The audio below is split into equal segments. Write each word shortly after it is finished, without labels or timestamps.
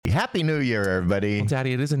Happy New Year, everybody. Well,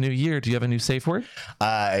 Daddy, it is a new year. Do you have a new safe word?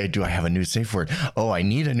 Do I have a new safe word? Oh, I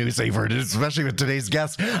need a new safe word, especially with today's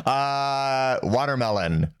guest.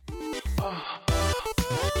 Watermelon.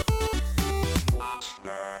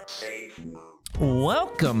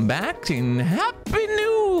 Welcome back and Happy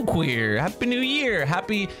New Queer. Happy New Year.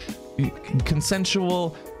 Happy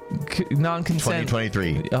consensual non-consent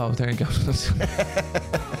 2023. Oh, there you go.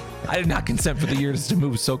 I did not consent for the years to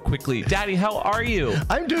move so quickly. Daddy, how are you?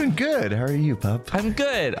 I'm doing good. How are you, pup? I'm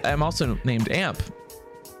good. I'm also named Amp.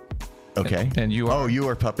 Okay. And you are? Oh, you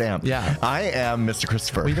are Pup Amp. Yeah. I am Mr.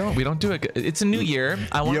 Christopher. We don't do it. It's a new year.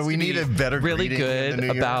 I want us we to need be a better really greeting in good the new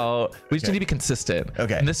year. about. We just need to be consistent.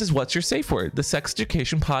 Okay. And this is What's Your Safe Word, the sex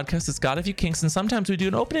education podcast that's got a few kinks, and sometimes we do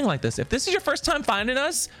an opening like this. If this is your first time finding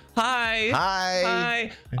us,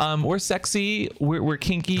 hi. We're sexy. We're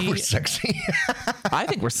kinky. We're sexy. I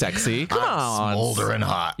think we're sexy. Come on. Smoldering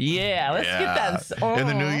hot. Yeah, let's get that. In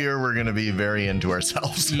the new year, we're going to be very into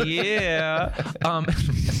ourselves. Yeah.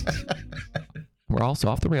 We're also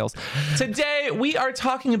off the rails. Today, we are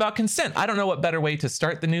talking about consent. I don't know what better way to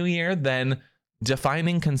start the new year than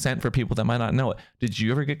defining consent for people that might not know it. Did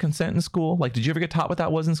you ever get consent in school? Like, did you ever get taught what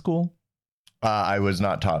that was in school? I was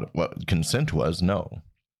not taught what consent was. No.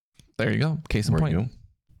 There you go. Case in point. You?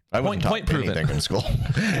 I wasn't taught anything in school.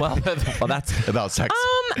 well, that's about sex.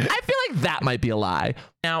 I feel like that might be a lie.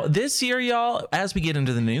 Now, this year, y'all, as we get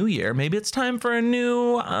into the new year, maybe it's time for a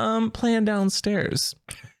new plan downstairs.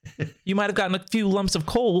 You might have gotten a few lumps of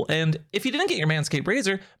coal, and if you didn't get your Manscaped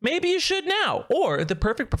razor, maybe you should now, or the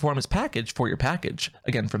perfect performance package for your package,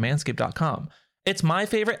 again, from manscaped.com. It's my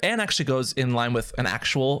favorite and actually goes in line with an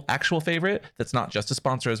actual favorite that's not just a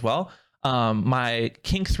sponsor as well. My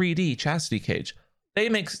Kink 3D chastity cage. They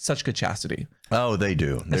make such good chastity. Oh, they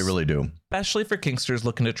do. They really do. Especially for kinksters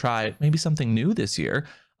looking to try maybe something new this year.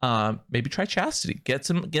 Maybe try chastity. Get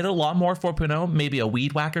a lawnmower 4.0, maybe a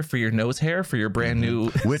weed whacker for your nose hair for your brand new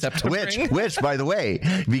which by the way,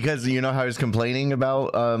 because you know how I was complaining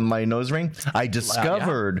about my nose ring, I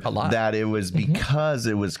discovered that it was because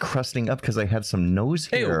it was crusting up because I had some nose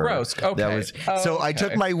hair. Ew, gross. Okay. So I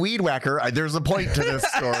took my weed whacker. There's a point to this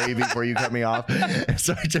story before you cut me off.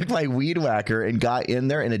 So I took my weed whacker and got in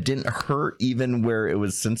there, and it didn't hurt even where it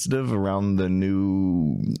was sensitive around the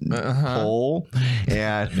new hole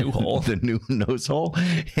and the new nose hole,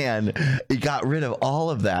 and it got rid of all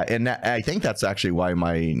of that. And I think that's actually why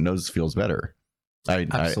my nose feels better.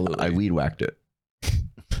 I weed whacked it.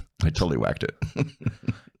 I totally whacked it.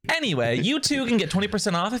 Anyway, you too can get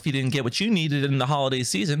 20% off if you didn't get what you needed in the holiday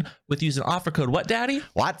season with using offer code what, Daddy?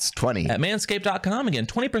 Watts 20 at manscaped.com. Again,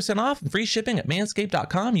 20% off and free shipping at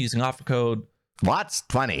manscaped.com using offer code Watts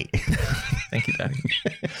 20. Thank you, Daddy.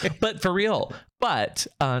 But for real. But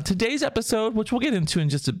today's episode, which we'll get into in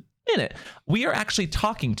just a minute, we are actually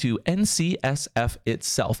talking to NCSF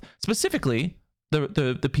itself, specifically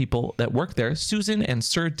the people that work there, Susan and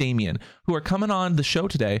Sir Damien, who are coming on the show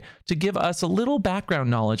today to give us a little background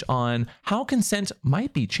knowledge on how consent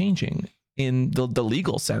might be changing in the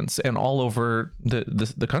legal sense and all over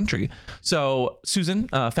the country. So Susan,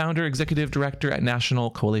 founder, executive director at National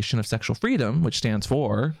Coalition of Sexual Freedom, which stands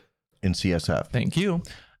for NCSF. Thank you.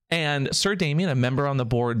 And Sir Damien, a member on the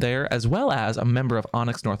board there, as well as a member of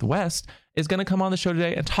Onyx Northwest, is going to come on the show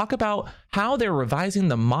today and talk about how they're revising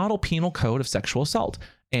the model penal code of sexual assault.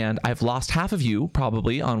 And I've lost half of you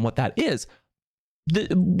probably on what that is.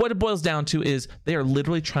 What it boils down to is they are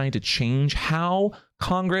literally trying to change how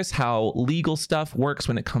Congress, how legal stuff works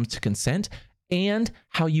when it comes to consent, and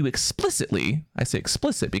how you explicitly, I say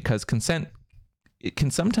explicit because consent, it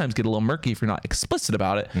can sometimes get a little murky if you're not explicit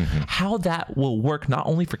about it, how that will work not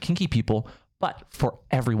only for kinky people, but for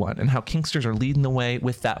everyone, and how kinksters are leading the way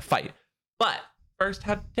with that fight. But first,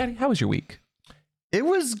 Daddy, how was your week? It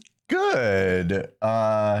was good.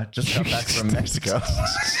 Just got back from Mexico.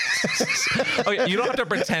 Okay, you don't have to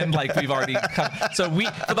pretend like we've already come. So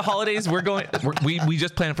for the holidays, we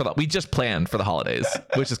just planned for the holidays,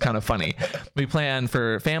 which is kind of funny. We plan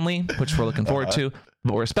for family, which we're looking forward to,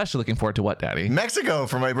 but we're especially looking forward to what, Daddy? Mexico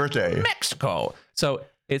for my birthday. Mexico. So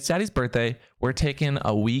it's Daddy's birthday. We're taking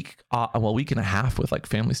a week, week and a half with like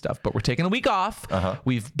family stuff, but we're taking a week off.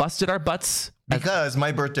 We've busted our butts. Because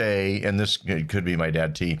my birthday, and this could be my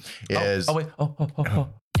dad T, is... Daddy.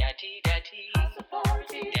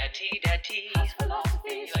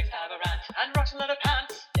 He likes to have a rant and rocks a lot of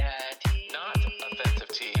pants. Daddy. Not offensive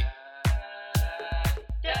tea.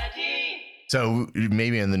 Daddy. So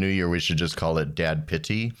maybe in the new year, we should just call it Dad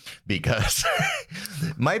Pity, because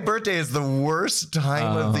my birthday is the worst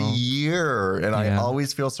time of the year. And I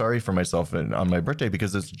always feel sorry for myself on my birthday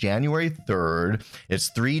because it's January 3rd. It's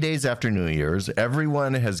 3 days after New Year's.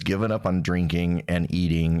 Everyone has given up on drinking and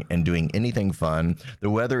eating and doing anything fun. The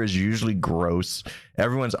weather is usually gross.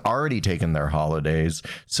 Everyone's already taken their holidays.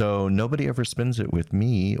 So nobody ever spends it with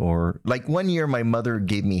me. Or like one year, my mother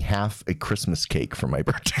gave me half a Christmas cake for my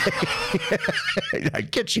birthday. I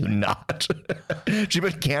kid you not. She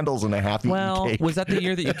put candles in a half-eaten Well, cake. was that the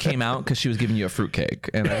year that you came out because she was giving you a fruitcake?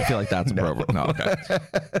 And I feel like that's appropriate. No, okay. Okay,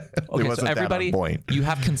 wasn't so that everybody, on point. you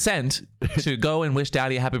have consent to go and wish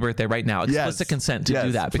Daddy a happy birthday right now. Explicit consent to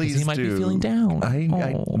do that because he please might be do. feeling down.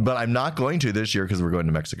 But I'm not going to this year because we're going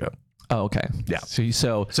to Mexico. Oh, okay. Yeah.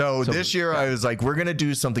 So this year I was like, we're going to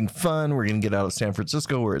do something fun. We're going to get out of San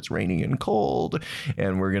Francisco where it's raining and cold.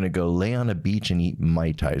 And we're going to go lay on a beach and eat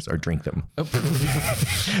Mai Tais or drink them.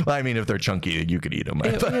 Well, I mean, if they're chunky, you could eat them.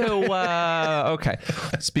 Okay.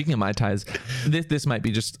 Speaking of Mai Tais, this might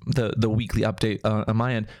be just the weekly update on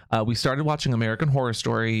my end. We started watching American Horror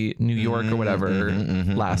Story New York or whatever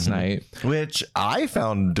last night. Which I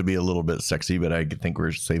found to be a little bit sexy, but I think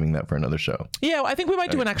we're saving that for another show. Yeah, I think we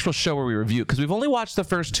might do an actual show where we review because we've only watched the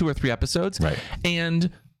first 2 or 3 episodes. Right. And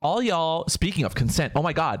all y'all, speaking of consent, oh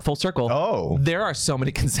my God, full circle. Oh. There are so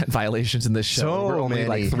many consent violations in this show. We're only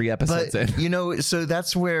like 3 episodes in. You know, so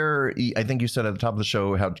that's where I think you said at the top of the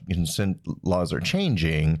show how consent laws are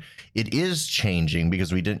changing. It is changing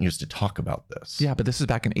because we didn't used to talk about this. Yeah, but this is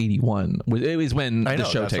back in 81. It was when the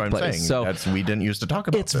show that's took what I'm place. saying. So we didn't used to talk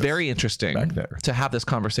about it's this very interesting back there. to have this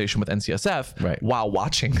conversation with NCSF Right. while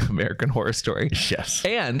watching American Horror Story. Yes.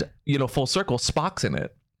 And, full circle, Spock's in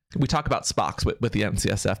it. We talk about Spock's with the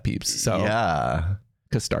NCSF peeps. So Yeah.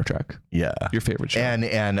 because Star Trek, Yeah. your favorite show. And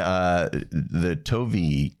the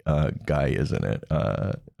Tovey guy is in it.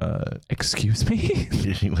 Excuse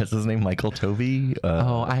me? What's his name? Michael Tovey?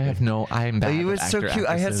 I'm bad. He was with so actor, cute.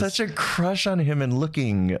 I had actresses. such a crush on him and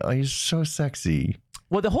looking. He's so sexy.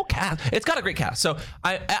 Well, the whole cast, it's got a great cast. So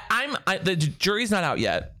the jury's not out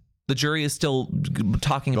yet. The jury is still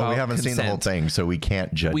talking about. Well, we haven't seen the whole thing, so we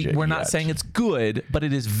can't judge it. We're not yet. saying it's good, but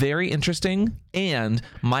it is very interesting. And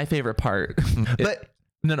my favorite part,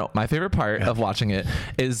 my favorite part of watching it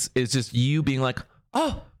is just you being like,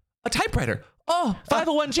 oh, a typewriter. Oh,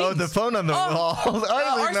 501 jeans. Oh, the phone on the wall.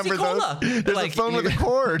 I remember RC Cola. those. There's a phone with a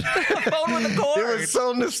cord. phone with a cord. It was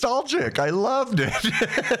so nostalgic. I loved it.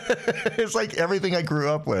 It's like everything I grew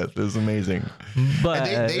up with. It was amazing. But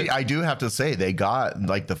And I do have to say, they got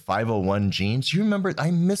like the 501 jeans. You remember?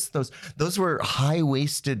 I missed those. Those were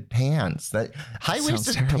high-waisted pants. That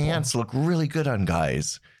high-waisted terrible. pants look really good on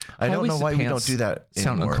guys. I don't know why we don't do that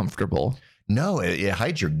Sound anymore. Uncomfortable. No, it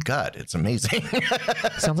hides your gut. It's amazing.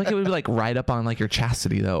 Sounds like it would be like right up on like your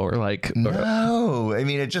chastity though, or like. No, I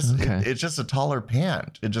mean it's Okay. just a taller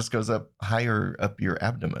pant. It just goes up higher up your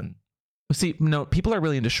abdomen. See, no, people are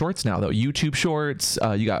really into shorts now though. YouTube shorts.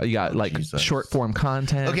 You got like Jesus. short form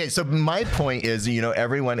content. Okay, so my point is,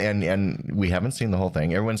 everyone and we haven't seen the whole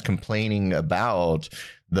thing. Everyone's complaining about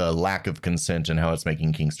the lack of consent and how it's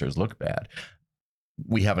making Kingsters look bad.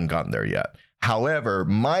 We haven't gotten there yet. However,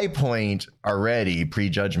 my point already,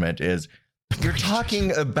 prejudgment, is you're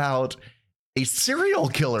talking about a serial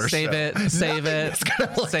killer Save show. it. Save it.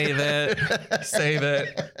 Save it. Save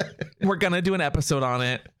it. We're gonna do an episode on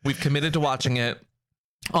it. We've committed to watching it.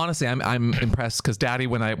 Honestly, I'm impressed because Daddy,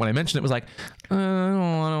 when I mentioned it, was like, I don't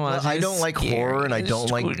want to watch. I don't like horror and I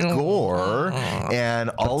don't like gore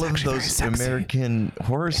and all of actually those very sexy. American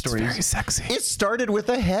horror It's stories. very sexy. It started with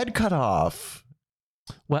a head cut off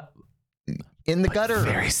What? in the gutter.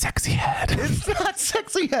 Very sexy head. It's not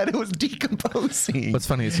sexy head. It was decomposing. What's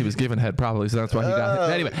funny is he was given head probably, so that's why he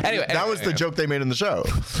got it. Anyway, that was the joke they made in the show.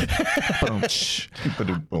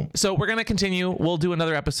 Boom. Boom. So we're gonna continue. We'll do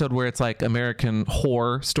another episode where it's like American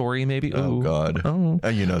Horror Story, maybe. Oh Ooh. God. Oh.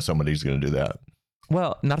 And somebody's gonna do that.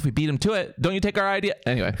 Well, not if we beat him to it. Don't you take our idea?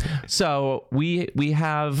 Anyway, so we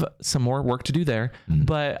have some more work to do there,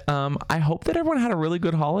 but I hope that everyone had a really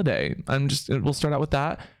good holiday. We'll start out with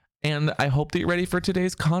that, and I hope that you're ready for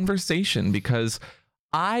today's conversation because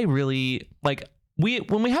I really like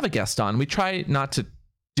when we have a guest on, we try not to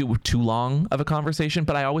do too long of a conversation,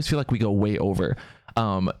 but I always feel like we go way over.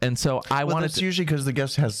 And so I wanted That's to. usually because the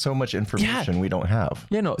guest has so much information we don't have.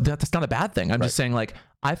 Yeah, no, that's not a bad thing. I'm just saying, like,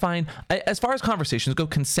 I find, as far as conversations go,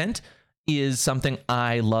 consent is something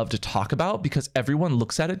I love to talk about because everyone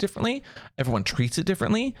looks at it differently. Everyone treats it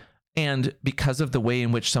differently. And because of the way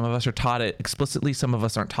in which some of us are taught it explicitly, some of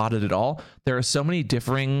us aren't taught it at all. There are so many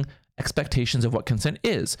differing expectations of what consent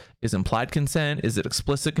is. Is implied consent? Is it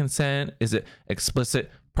explicit consent? Is it explicit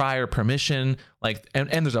prior permission? Like, and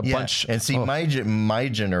there's a bunch. And see, my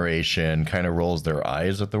generation kind of rolls their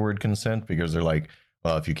eyes at the word consent because they're like,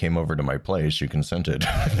 well, if you came over to my place, you consented.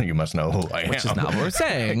 You must know who I am. Which is not what we're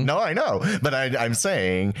saying. No, I know. But I'm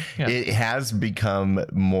saying it has become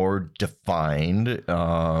more defined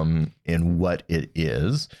in what it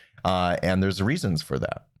is. And there's reasons for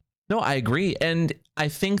that. No, I agree. And I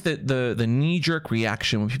think that the knee-jerk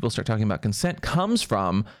reaction when people start talking about consent comes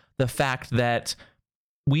from the fact that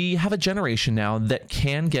we have a generation now that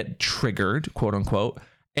can get triggered, quote unquote.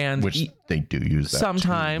 And which they do use that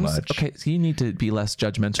sometimes. too much. Okay, so you need to be less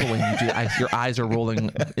judgmental when you do. Your eyes are rolling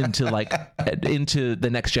into the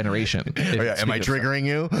next generation. Am I triggering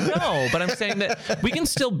you? No, but I'm saying that we can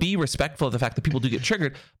still be respectful of the fact that people do get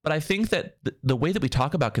triggered. But I think that the way that we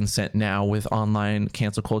talk about consent now with online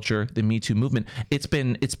cancel culture, the Me Too movement, it's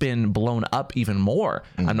been blown up even more.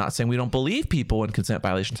 I'm not saying we don't believe people when consent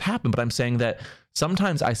violations happen, but I'm saying that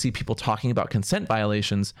sometimes I see people talking about consent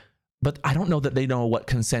violations, but I don't know that they know what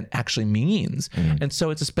consent actually means. And so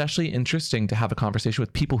it's especially interesting to have a conversation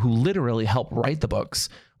with people who literally help write the books.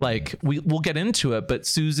 Like we'll get into it, but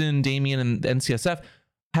Susan, Damien, and NCSF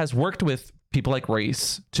has worked with people like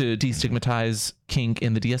Race to destigmatize kink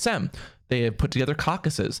in the DSM. They have put together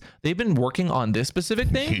caucuses. They've been working on this specific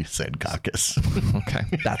thing. You said caucus. Okay.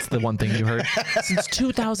 That's the one thing you heard. Since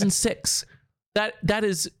 2006.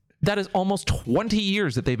 That is almost 20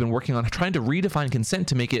 years that they've been working on trying to redefine consent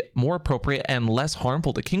to make it more appropriate and less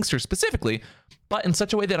harmful to kinksters specifically, but in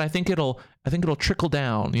such a way that I think it'll trickle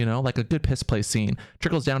down, you know, like a good piss play scene,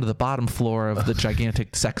 trickles down to the bottom floor of the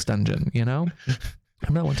gigantic sex dungeon, you know?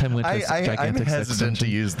 Remember that one time we went to gigantic I'm sex hesitant to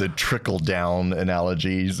dungeon? use the trickle down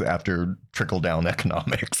analogies after trickle down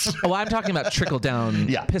economics. Oh, I'm talking about trickle down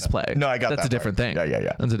piss play. No, I got That's that a different part. thing.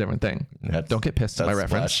 Yeah. That's a different thing. Don't get pissed at my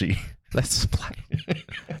reference. Splashy. That's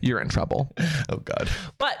you're in trouble. Oh God.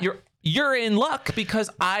 But you're in luck because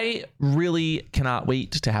I really cannot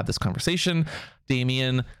wait to have this conversation.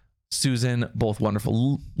 Damien, Susan, both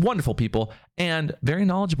wonderful people and very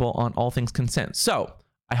knowledgeable on all things consent. So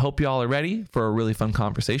I hope you all are ready for a really fun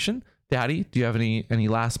conversation. Daddy, do you have any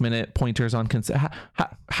last minute pointers on consent?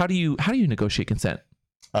 How do you negotiate consent?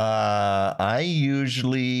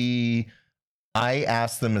 I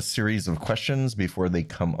ask them a series of questions before they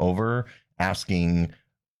come over, asking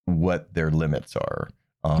what their limits are.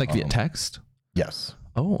 Like via text? Yes.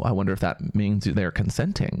 Oh, I wonder if that means they're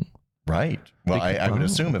consenting. Right. Well, I would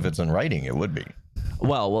assume if it's in writing, it would be.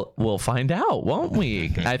 Well, we'll find out, won't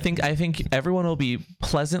we? I think everyone will be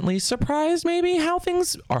pleasantly surprised, maybe, how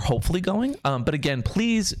things are hopefully going. But again,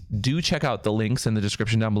 please do check out the links in the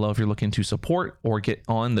description down below if you're looking to support or get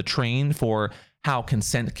on the train for how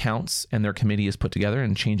Consent Counts and their committee is put together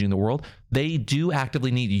and changing the world. They do actively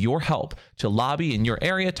need your help to lobby in your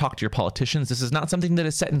area, talk to your politicians. This is not something that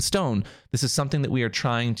is set in stone. This is something that we are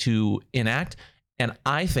trying to enact. And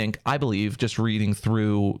I believe, just reading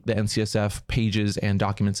through the NCSF pages and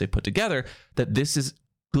documents they put together, that this is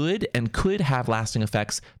good and could have lasting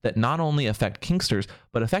effects that not only affect kinksters,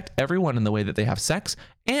 but affect everyone in the way that they have sex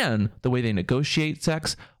and the way they negotiate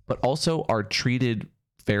sex, but also are treated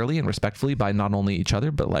fairly and respectfully by not only each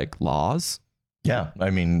other, but like laws. Yeah.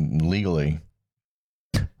 I mean, legally.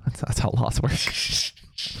 That's how laws work.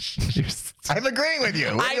 I'm agreeing with you.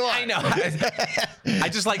 I know. I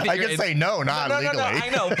just like that I can say no, not legally. No, I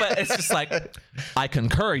know, but it's just like, I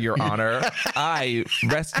concur, Your Honor. I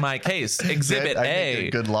rest my case. Exhibit I think A. you're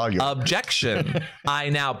a good lawyer. Objection. I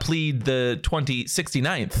now plead the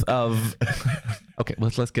 2069th of... Okay,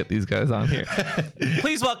 let's get these guys on here.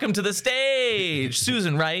 Please welcome to the stage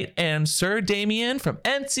Susan Wright and Sir Damien from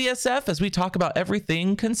NCSF as we talk about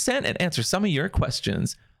everything consent and answer some of your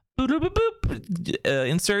questions. Boop, boop, boop, boop.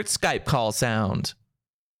 Insert Skype call sound.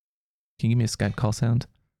 Can you give me a Skype call sound?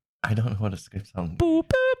 I don't know what a Skype sound. Boop,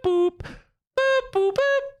 boop, boop, boop, boop,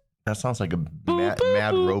 boop. That sounds like a Boop,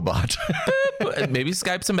 mad boop. robot. Maybe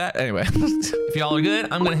Skype some back. Anyway, if y'all are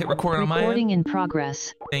good, I'm gonna hit record on my Recording end. in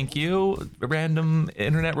progress. Thank you, random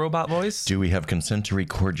internet robot voice. Do we have consent to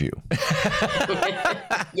record you?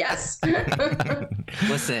 Yes.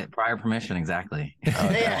 Explicit prior permission, exactly.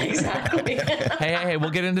 Yeah, exactly. Hey,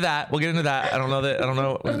 we'll get into that. I don't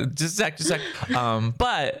know. Just a sec.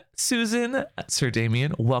 But Susan, Sir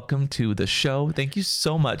Damien, welcome to the show. Thank you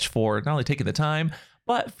so much for not only taking the time,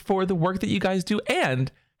 but for the work that you guys do,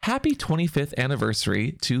 and happy 25th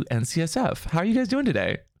anniversary to NCSF. How are you guys doing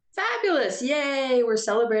today? Fabulous. Yay. We're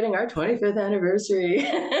celebrating our 25th anniversary.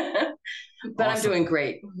 But I'm Awesome. doing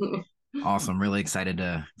great. Awesome. Really excited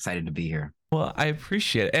to be here. Well, I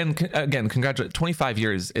appreciate it. And again, congratulations. 25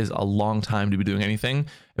 years is a long time to be doing anything.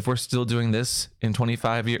 If we're still doing this in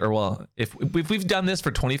 25 years, or well, if we've done this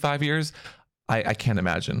for 25 years, I can't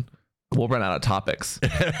imagine. We'll run out of topics.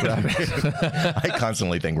 I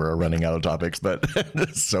constantly think we're running out of topics, but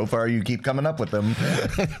so far you keep coming up with them.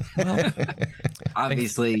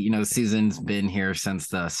 Obviously, Susan's been here since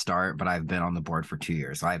the start, but I've been on the board for 2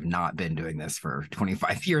 years. So I've not been doing this for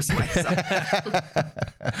 25 years myself.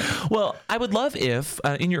 Well, I would love if,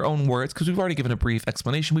 in your own words, because we've already given a brief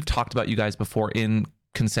explanation, we've talked about you guys before in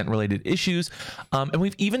consent related issues. And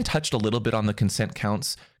we've even touched a little bit on the consent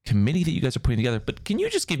counts committee that you guys are putting together. But can you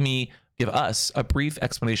just give us a brief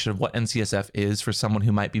explanation of what NCSF is for someone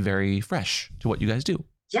who might be very fresh to what you guys do?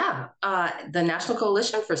 Yeah, the National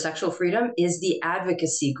Coalition for Sexual Freedom is the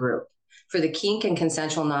advocacy group for the kink and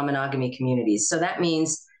consensual non-monogamy communities. So that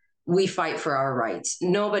means we fight for our rights.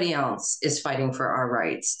 Nobody else is fighting for our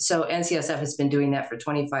rights. So NCSF has been doing that for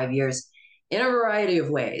 25 years in a variety of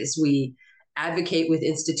ways. We advocate with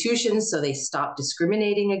institutions so they stop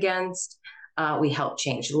discriminating against. We help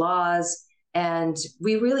change laws. And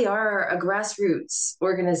we really are a grassroots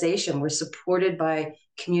organization. We're supported by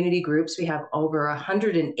community groups. We have over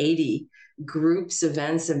 180 groups,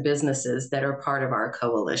 events, and businesses that are part of our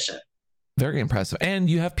coalition. Very impressive.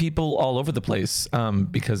 And you have people all over the place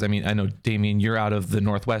because, I know, Damien, you're out of the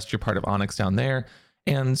Northwest. You're part of Onyx down there.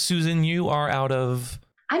 And Susan, you are out of...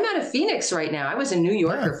 I'm out of Phoenix right now. I was a New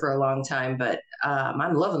Yorker for a long time, but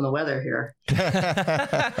I'm loving the weather here.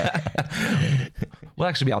 We'll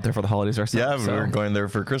actually be out there for the holidays ourselves. Yeah, we're going there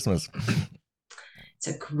for Christmas. It's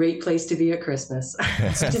a great place to be at Christmas.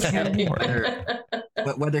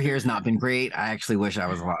 Weather here has not been great. I actually wish I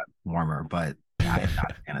was a lot warmer, but I'm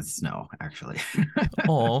not going to snow, actually.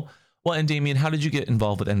 Oh, well, and Damien, how did you get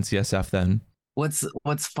involved with NCSF then?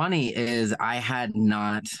 What's funny is I had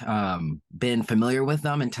not been familiar with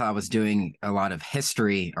them until I was doing a lot of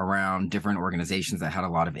history around different organizations that had a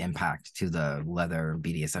lot of impact to the leather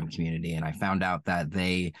BDSM community. And I found out that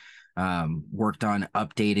they worked on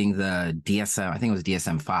updating the DSM, I think it was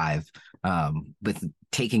DSM-5, with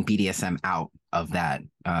taking BDSM out of that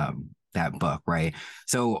book, right?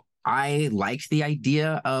 So I liked the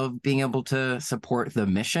idea of being able to support the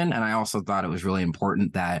mission. And I also thought it was really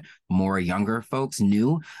important that more younger folks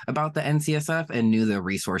knew about the NCSF and knew the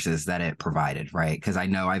resources that it provided, right? Because I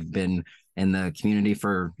know I've been in the community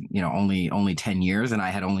for, only 10 years, and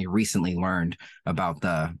I had only recently learned about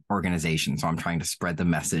the organization. So I'm trying to spread the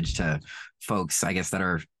message to folks, I guess, that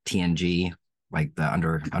are TNG, like the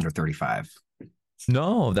under 35.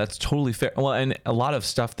 No, that's totally fair. Well, and a lot of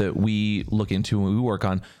stuff that we look into when we work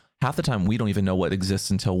on, half the time we don't even know what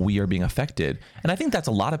exists until we are being affected. And I think that's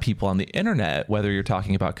a lot of people on the internet, whether you're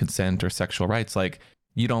talking about consent or sexual rights, like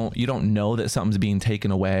you don't know that something's being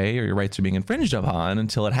taken away or your rights are being infringed upon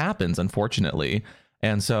until it happens, unfortunately.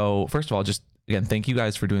 And so, first of all, just again, thank you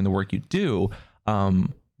guys for doing the work you do.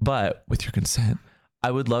 But with your consent,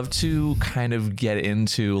 I would love to kind of get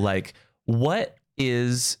into like, what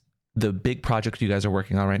is the big project you guys are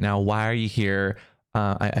working on right now? Why are you here?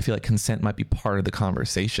 I feel like consent might be part of the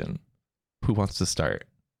conversation. Who wants to start?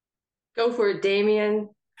 Go for it, Damien.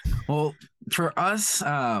 Well, for us,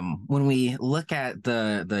 when we look at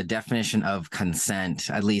the definition of consent,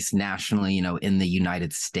 at least nationally, in the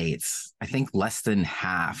United States, I think less than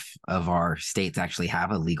half of our states actually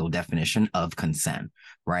have a legal definition of consent,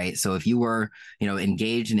 right? So if you were,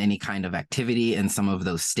 engaged in any kind of activity in some of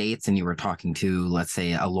those states and you were talking to, let's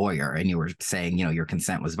say, a lawyer and you were saying, your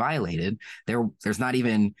consent was violated, there's not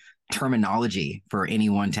even terminology for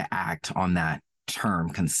anyone to act on that term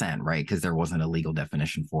consent, right? Because there wasn't a legal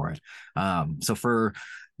definition for it. So for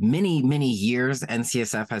many, many years,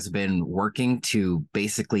 NCSF has been working to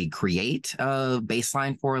basically create a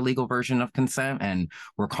baseline for a legal version of consent, and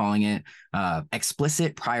we're calling it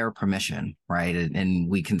explicit prior permission, right? And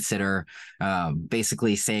we consider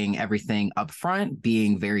basically saying everything up front,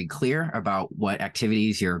 being very clear about what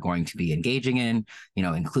activities you're going to be engaging in,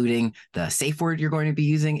 including the safe word you're going to be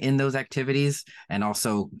using in those activities, and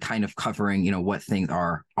also kind of covering, what things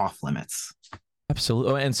are off limits.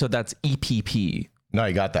 Absolutely. Oh, and so that's EPP. No,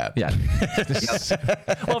 you got that. Yeah.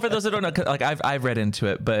 Well, for those that don't know, like I've read into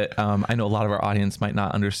it, but I know a lot of our audience might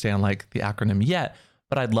not understand like the acronym yet,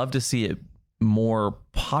 but I'd love to see it more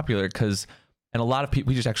popular and a lot of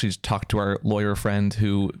people, we just talked to our lawyer friend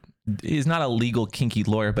who is not a legal kinky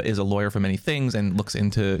lawyer, but is a lawyer for many things and looks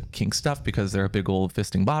into kink stuff because they're a big old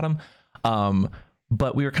fisting bottom.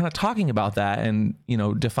 But we were kind of talking about that and,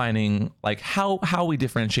 defining like how we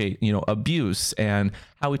differentiate, abuse, and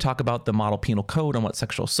how we talk about the model penal code and what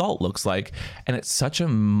sexual assault looks like. And it's such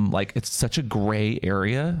a gray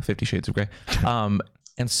area, 50 Shades of Gray.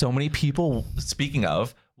 And so many people, speaking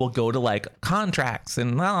of, will go to like contracts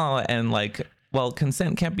and like, well,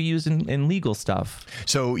 consent can't be used in legal stuff.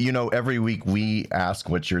 So, every week we ask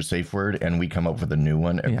what's your safe word, and we come up with a new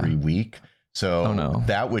one every week. So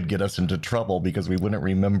that would get us into trouble because we wouldn't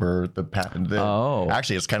remember the patent.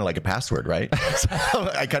 Actually, it's kind of like a password, right? So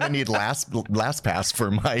I kind of need LastPass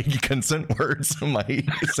for my consent words, my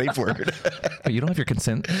safe word. But you don't have your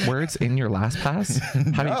consent words in your LastPass?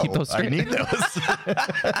 How do you keep those straight? I need those.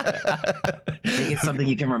 Make it something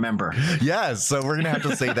you can remember. Yes, so we're gonna have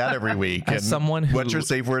to say that every week. As someone who what's your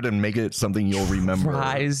safe word, and make it something you'll remember.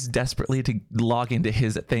 Tries desperately to log into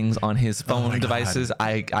his things on his phone devices.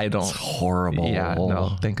 I don't. It's horrible. Yeah,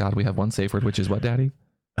 no. Thank God we have one safe word, which is what, Daddy?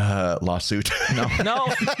 Lawsuit. No.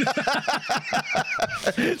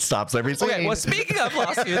 It stops every scene. Okay, well, speaking of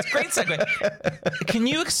lawsuits, great segue. Can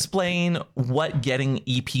you explain what getting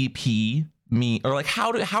EPP mean, or like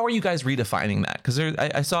how are you guys redefining that? Because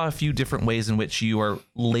I saw a few different ways in which you are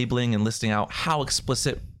labeling and listing out how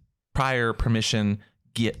explicit prior permission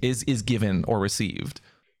is given or received.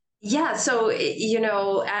 Yeah. So,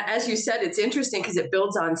 as you said, it's interesting because it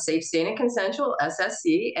builds on safe, sane, and consensual,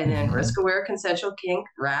 SSC, and then risk-aware, consensual, kink,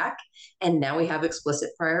 RAC. And now we have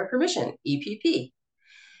explicit prior permission, EPP.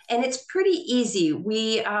 And it's pretty easy.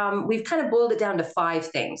 We've kind of boiled it down to 5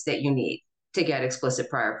 things that you need to get explicit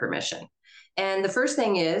prior permission. And the first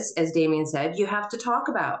thing is, as Damien said, you have to talk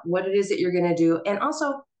about what it is that you're going to do, and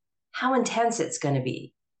also how intense it's going to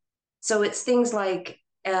be. So it's things like,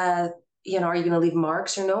 are you going to leave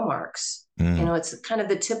marks or no marks? It's kind of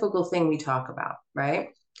the typical thing we talk about, right?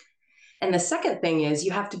 And the second thing is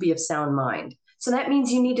you have to be of sound mind. So that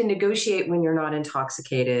means you need to negotiate when you're not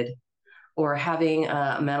intoxicated or having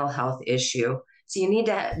a mental health issue. So you need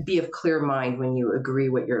to be of clear mind when you agree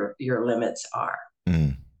what your limits are.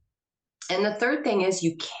 And the third thing is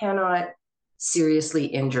you cannot seriously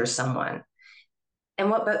injure someone. And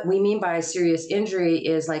what we mean by a serious injury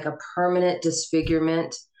is like a permanent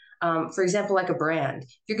disfigurement. For example, like a brand.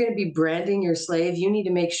 If you're going to be branding your slave, you need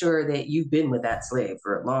to make sure that you've been with that slave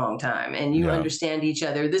for a long time and you understand each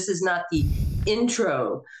other. This is not the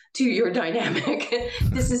intro to your dynamic.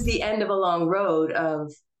 This is the end of a long road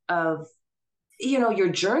of your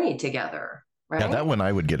journey together, right? Yeah, that one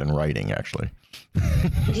I would get in writing, actually.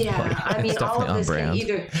 Yeah, I mean, all of this can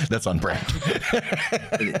either... That's on brand.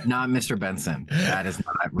 Not Mr. Benson. That is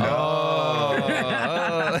not real.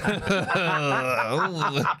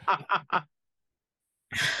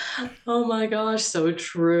 Oh my gosh, so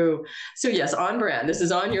true. So yes, on brand. This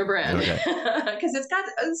is on your brand. Because it's got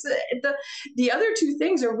the other 2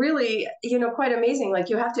 things are really, quite amazing. Like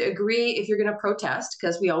you have to agree if you're going to protest,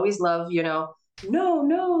 because we always love, no,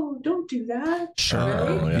 don't do that. Sure.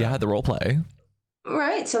 Right? Yeah, the role play.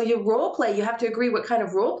 Right. So you role play, you have to agree what kind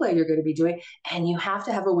of role play you're going to be doing, and you have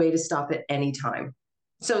to have a way to stop at any time.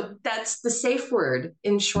 So that's the safe word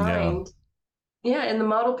enshrined in the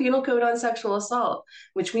model penal code on sexual assault,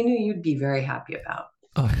 which we knew you'd be very happy about.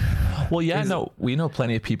 Well, yeah, we know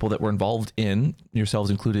plenty of people that were involved in,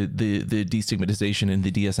 yourselves included, the destigmatization in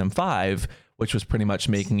the DSM-5, which was pretty much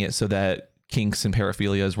making it so that kinks and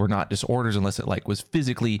paraphilias were not disorders unless it like was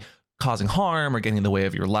physically causing harm or getting in the way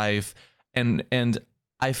of your life. And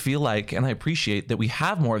I feel like, and I appreciate that we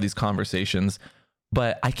have more of these conversations,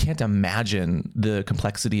 but I can't imagine the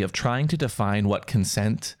complexity of trying to define what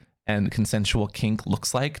consent and consensual kink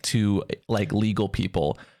looks like to like legal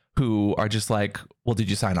people who are just like, well, did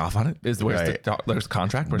you sign off on it? There's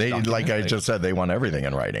contract? They, like I just said, they want everything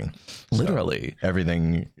in writing. Literally. So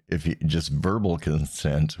everything, if you just verbal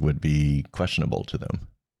consent would be questionable to them.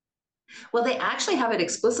 Well, they actually have it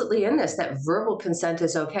explicitly in this that verbal consent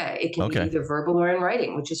is okay. It can be either verbal or in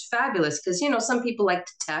writing, which is fabulous because, some people like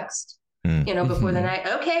to text, before the night.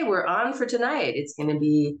 Okay, we're on for tonight. It's going to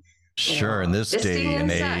be. Sure, in this day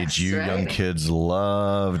and age, young kids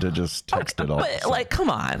love to just text it all. But like, come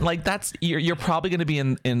on, like that's you're probably going to be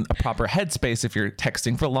in a proper headspace if you're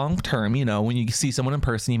texting for long term. When you see someone in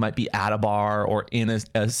person, you might be at a bar or in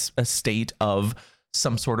a state of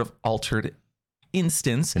some sort of altered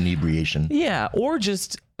instance, inebriation. Yeah, or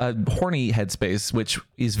just a horny headspace, which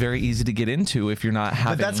is very easy to get into if you're not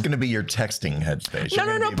having. But that's going to be your texting headspace.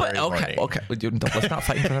 No. But okay. Let's not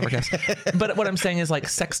fight forever, guys. But what I'm saying is, like,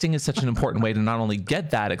 sexting is such an important way to not only get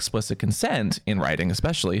that explicit consent in writing,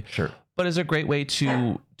 especially, but is a great way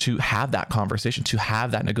to have that conversation, to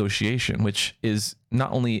have that negotiation, which is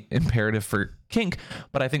not only imperative for kink,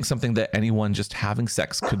 but I think something that anyone just having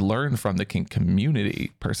sex could learn from the kink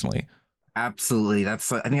community personally. Absolutely. I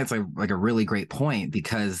think that's like a really great point,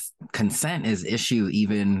 because consent is issue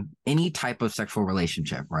even any type of sexual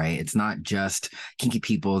relationship, right? It's not just kinky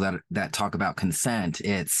people that talk about consent.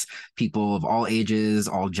 It's people of all ages,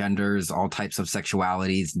 all genders, all types of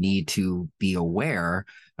sexualities need to be aware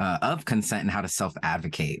of consent and how to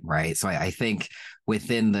self-advocate, right? So I think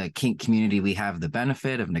within the kink community, we have the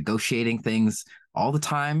benefit of negotiating things all the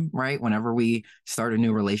time, right? Whenever we start a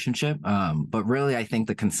new relationship. But really, I think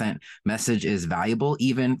the consent message is valuable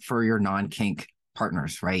even for your non-kink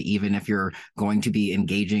partners, right? Even if you're going to be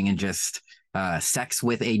engaging in just sex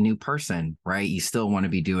with a new person, right? You still want to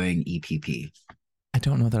be doing EPP. I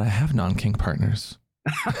don't know that I have non-kink partners.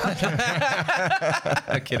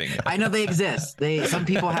 Kidding. I know they exist. Some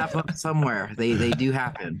people have them somewhere. They do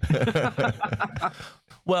happen.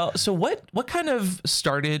 Well, so what kind of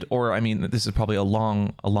started, or I mean, this is probably a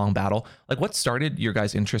long battle. Like, what started your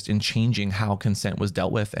guys' interest in changing how consent was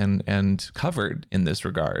dealt with and covered in this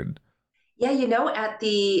regard? Yeah, at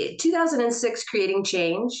the 2006 Creating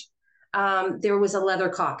Change, there was a leather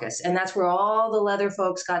caucus, and that's where all the leather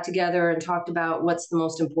folks got together and talked about what's the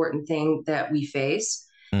most important thing that we face.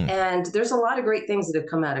 And there's a lot of great things that have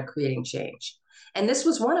come out of Creating Change. And this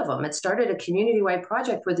was one of them. It started a community-wide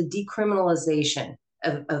project where the decriminalization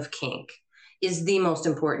of kink is the most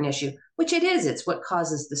important issue, which it is. It's what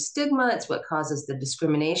causes the stigma. It's what causes the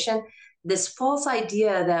discrimination. This false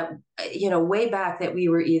idea that, way back that we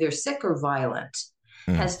were either sick or violent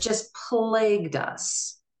has just plagued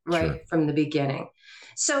us right from the beginning.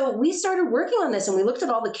 So we started working on this, and we looked at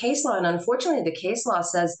all the case law, and unfortunately the case law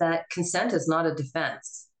says that consent is not a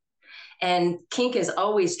defense. And kink is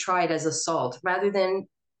always tried as assault rather than,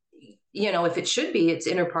 if it should be, it's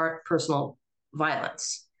interpersonal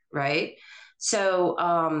violence, right? So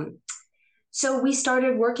we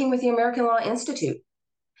started working with the American Law Institute.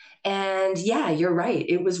 And yeah, you're right.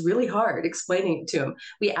 It was really hard explaining it to him.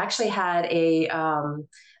 We actually had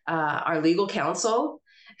our legal counsel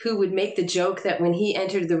who would make the joke that when he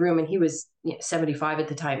entered the room, and he was 75 at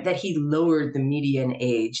the time, that he lowered the median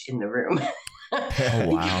age in the room. Oh,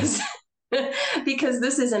 wow. because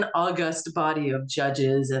this is an august body of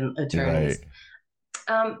judges and attorneys.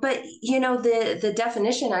 Right. But, the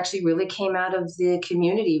definition actually really came out of the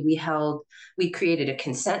community. We created a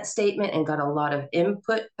consent statement and got a lot of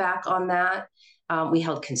input back on that. We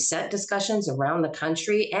held consent discussions around the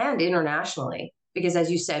country and internationally, because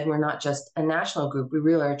as you said, we're not just a national group. We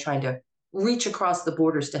really are trying to reach across the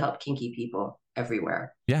borders to help kinky people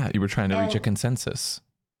everywhere. Yeah, you were trying to reach a consensus.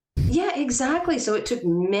 Yeah, exactly. So it took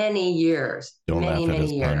many years. Don't laugh at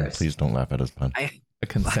his pun. Please don't laugh at his pun. A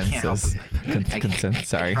consensus. Consent.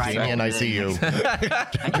 Sorry. Damien, I see you.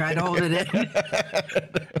 I tried to hold it in.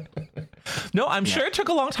 No, I'm sure it took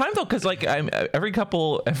a long time though, because every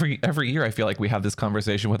year I feel like we have this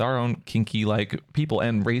conversation with our own kinky people,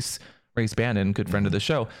 and Race Bannon, good friend of the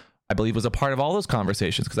show, I believe was a part of all those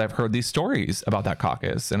conversations, because I've heard these stories about that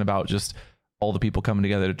caucus and about just all the people coming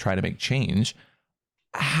together to try to make change.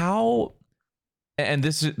 How, and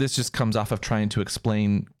this just comes off of trying to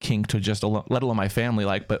explain kink to just let alone my family,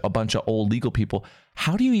 but a bunch of old legal people.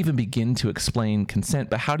 How do you even begin to explain consent?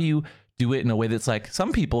 But how do you do it in a way that's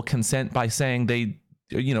some people consent by saying they,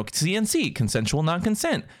 CNC, consensual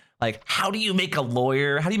non-consent. How do you make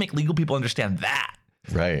legal people understand that?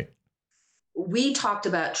 Right. We talked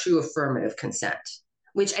about true affirmative consent,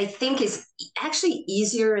 which I think is actually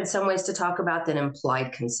easier in some ways to talk about than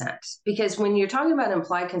implied consent. Because when you're talking about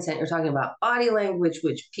implied consent, you're talking about body language,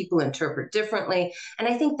 which people interpret differently. And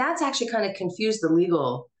I think that's actually kind of confused the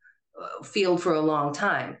legal field for a long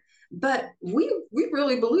time. But we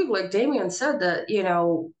really believe, like Damien said, that,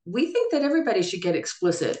 we think that everybody should get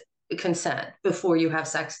explicit consent before you have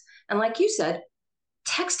sex. And like you said,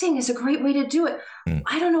 texting is a great way to do it.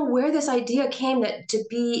 I don't know where this idea came that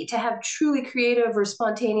to have truly creative or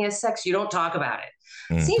spontaneous sex, you don't talk about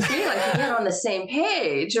it. Seems to me like you get on the same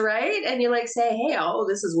page, right? And you say, hey,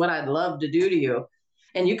 this is what I'd love to do to you.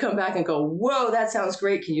 And you come back and go, whoa, that sounds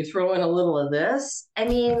great. Can you throw in a little of this? I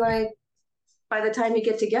mean, by the time you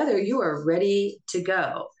get together, you are ready to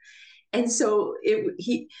go. And so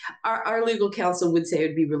our legal counsel would say it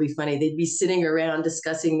would be really funny. They'd be sitting around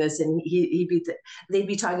discussing this, and they'd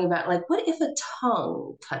be talking about what if a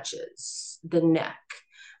tongue touches the neck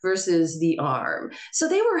versus the arm? So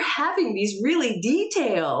they were having these really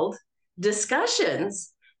detailed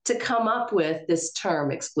discussions to come up with this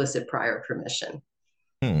term, explicit prior permission.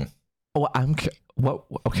 Well,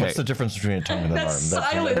 okay. What's the difference between a tongue and an arm?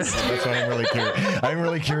 Silence. That's what I'm really curious. I'm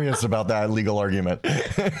really curious about that legal argument.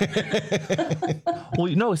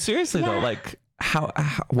 Well, no, seriously though, how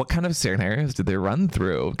what kind of scenarios did they run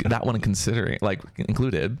through? That one considering, like,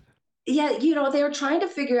 included. Yeah, they were trying to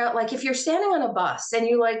figure out, like, if you're standing on a bus and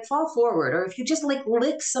you like fall forward, or if you just like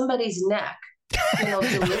lick somebody's neck,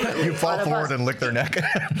 deliberately. You fall forward and lick their neck.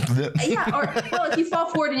 Yeah, or if you fall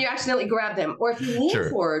forward and you accidentally grab them, or if you lean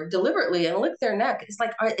forward deliberately and lick their neck, it's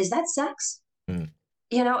like, is that sex?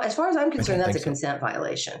 As far as I'm concerned, that's a consent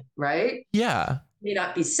violation, right? Yeah. May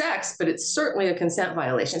not be sex, but it's certainly a consent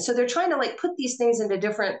violation. So they're trying to like put these things into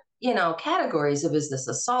different, categories of, is this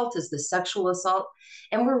assault? Is this sexual assault?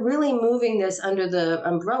 And we're really moving this under the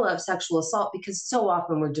umbrella of sexual assault because so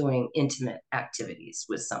often we're doing intimate activities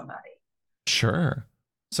with somebody. Sure.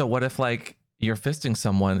 So what if like you're fisting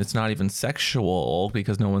someone, it's not even sexual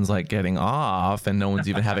because no one's like getting off and no one's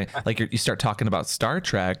even having, like you start talking about Star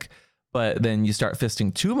Trek, but then you start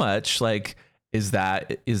fisting too much, like, is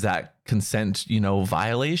that consent,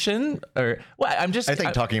 violation? Or I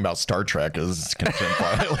think talking about Star Trek is consent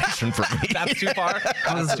violation for me. That's too far.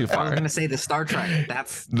 That's too far. I was going to say the Star Trek.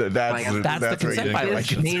 That's the consent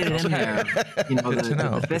violation. Made it in there.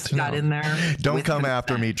 The fist got in there. Don't come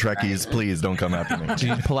after me, Trekkies. Please don't come after me. Do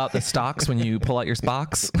you pull out the stocks when you pull out your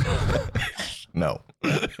Spocks? No.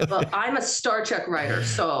 Well, I'm a Star Trek writer,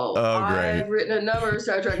 so I've written a number of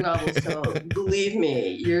Star Trek novels. So believe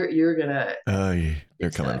me, you're gonna.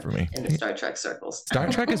 You're coming for me in the Star Trek circles. Star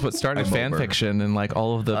Trek is what started fan fiction and like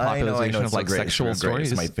all of the popularization of like sexual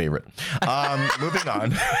stories. It's my favorite. Moving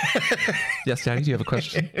on. Yes, Daddy, do you have a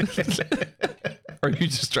question? Or are you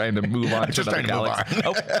just trying to move on to another galaxy?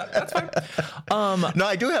 Oh, that's fine. No,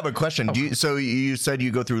 I do have a question. So you said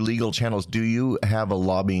you go through legal channels. Do you have a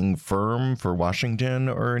lobbying firm for Washington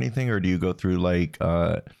or anything, or do you go through like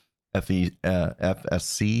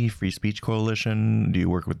FSC, Free Speech Coalition? Do you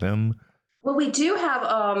work with them? Well, we do have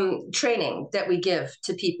training that we give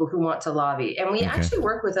to people who want to lobby. And we actually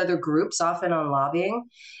work with other groups often on lobbying.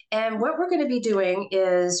 And what we're going to be doing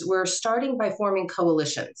is we're starting by forming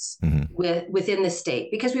coalitions within the state,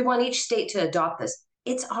 because we want each state to adopt this.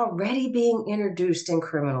 It's already being introduced in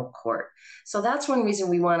criminal court. So that's one reason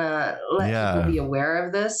we want to let people be aware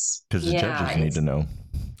of this. Because the judges need to know.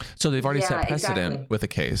 So they've already set precedent with a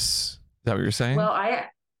case. Is that what you're saying? Well,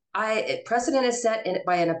 precedent is set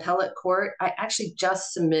by an appellate court. I actually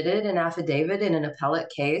just submitted an affidavit in an appellate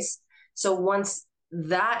case. So once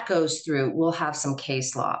that goes through, we'll have some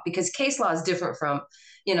case law, because case law is different from,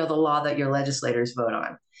 the law that your legislators vote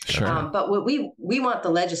on. Sure. But what we want the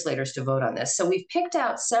legislators to vote on this. So we've picked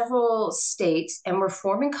out several states and we're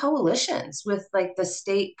forming coalitions with like the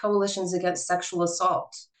state coalitions against sexual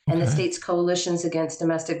assault and the state's coalitions against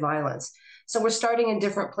domestic violence. So we're starting in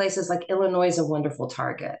different places, like Illinois is a wonderful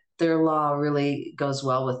target. Their law really goes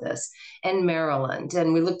well with this. And Maryland,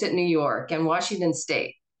 and we looked at New York and Washington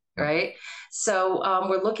State, right? So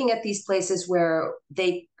we're looking at these places where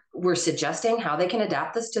we're suggesting how they can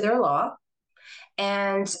adapt this to their law.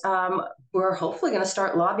 And we're hopefully going to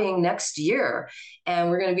start lobbying next year. And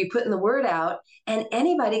we're going to be putting the word out, and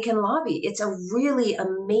anybody can lobby. It's a really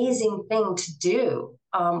amazing thing to do.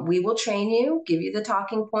 We will train you, give you the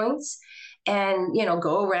talking points, and,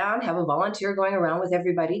 go around, have a volunteer going around with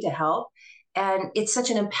everybody to help. And it's such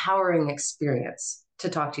an empowering experience to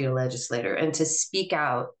talk to your legislator and to speak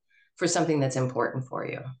out for something that's important for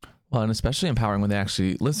you. Well, and especially empowering when they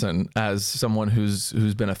actually listen. As someone who's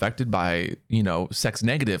been affected by, sex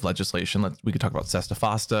negative legislation, we could talk about Sesta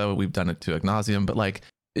Fosta. We've done it to ad nauseum, but like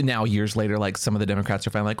now years later, like some of the Democrats are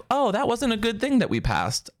finally like, oh, that wasn't a good thing that we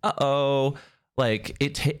passed. Like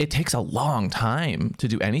it takes a long time to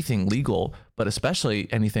do anything legal, but especially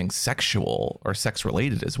anything sexual or sex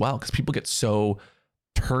related as well, because people get so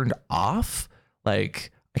turned off.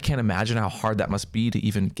 Like, I can't imagine how hard that must be to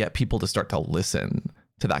even get people to start to listen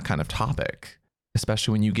to that kind of topic,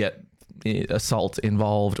 especially when you get assault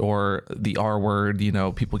involved or the R word,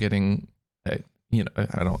 people getting, I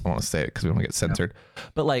don't want to say it because we don't want to get censored,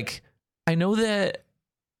 but like, I know that,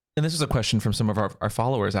 and this is a question from some of our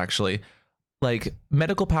followers actually, like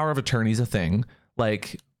medical power of attorney is a thing.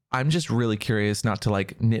 Like, I'm just really curious, not to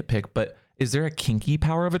like nitpick, but is there a kinky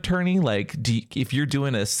power of attorney? Like, if you're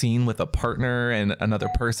doing a scene with a partner and another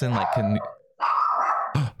person, like, can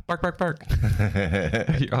bark, bark, bark.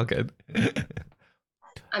 You're all good.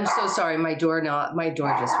 I'm so sorry. My door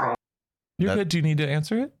just rang. You're good. Do you need to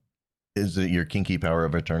answer it? Is it your kinky power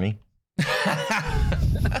of attorney?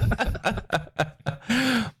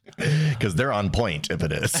 Because they're on point if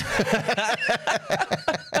it is.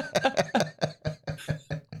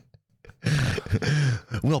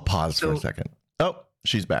 We'll pause for a second. Oh,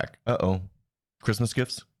 she's back. Uh-oh. Christmas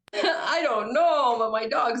gifts? I don't know, but my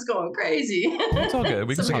dog's going crazy. It's all good.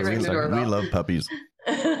 We can we love puppies.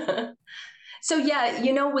 So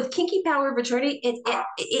yeah, with kinky power of attorney,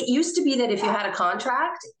 it used to be that if you had a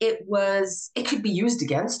contract, it could be used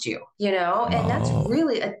against you, and that's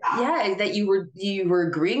really that you were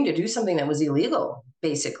agreeing to do something that was illegal,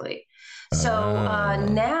 basically. So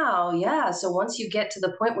now, so once you get to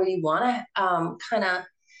the point where you want to kind of,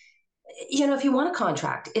 if you want a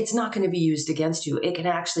contract, it's not going to be used against you. It can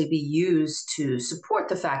actually be used to support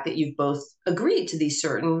the fact that you've both agreed to these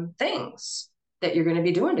certain things that you're going to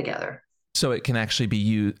be doing together. So it can actually be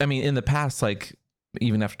used. I mean, in the past, like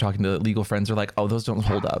even after talking to legal friends, they're like, oh, those don't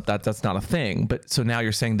hold up. That's not a thing. But so now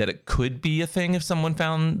you're saying that it could be a thing if someone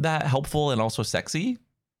found that helpful and also sexy?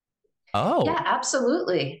 Oh. Yeah,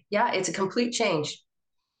 absolutely. Yeah, it's a complete change.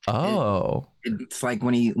 Oh. It's like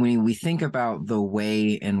when we think about the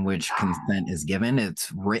way in which consent is given,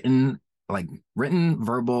 it's written,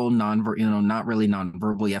 verbal, non-verbal, not really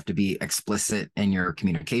non-verbal. You have to be explicit in your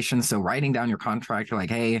communication. So writing down your contract, you're like,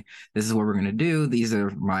 hey, this is what we're going to do. These are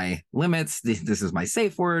my limits. This is my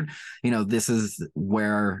safe word. This is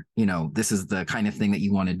where, this is the kind of thing that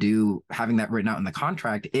you want to do. Having that written out in the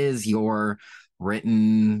contract is your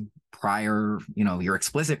written prior, your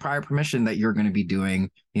explicit prior permission that you're going to be doing,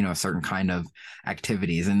 a certain kind of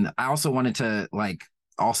activities. And I also wanted to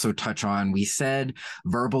also touch on, we said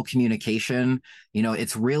verbal communication,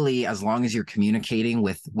 it's really as long as you're communicating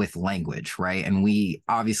with language, right? And we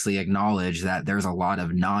obviously acknowledge that there's a lot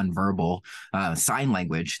of nonverbal sign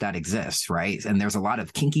language that exists, right? And there's a lot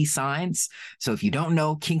of kinky signs. So if you don't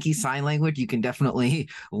know kinky sign language, you can definitely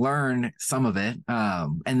learn some of it.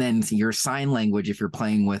 And then your sign language, if you're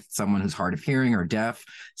playing with someone who's hard of hearing or deaf,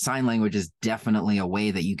 sign language is definitely a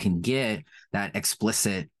way that you can get that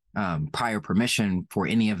explicit prior permission for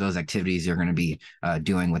any of those activities you're going to be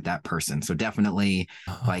doing with that person. So definitely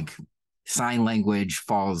sign language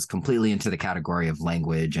falls completely into the category of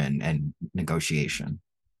language and negotiation.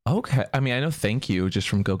 Okay. I mean, I know thank you just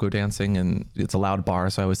from go-go dancing, and it's a loud bar,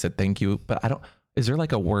 so I always said thank you, but is there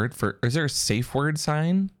is there a safe word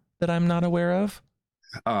sign that I'm not aware of?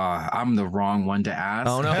 I'm the wrong one to ask.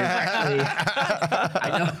 Oh no!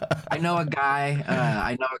 I know a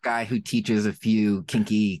guy who teaches a few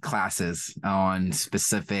kinky classes on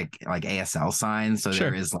specific ASL signs. So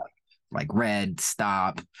There is like red,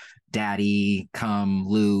 stop, daddy, come,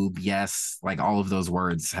 lube, yes. All of those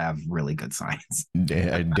words have really good signs.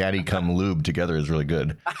 Daddy, come, lube together is really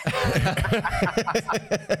good.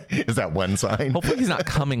 Is that one sign? Hopefully he's not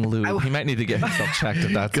coming lube. He might need to get himself checked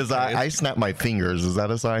if that's because I snap my fingers. Is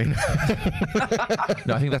that a sign?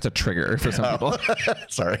 No, I think that's a trigger for some people.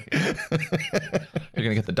 Sorry. You're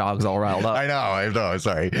gonna get the dogs all riled up. I know.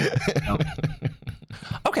 Sorry.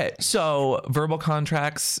 Okay, so verbal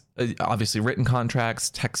contracts, obviously written contracts,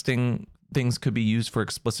 texting things could be used for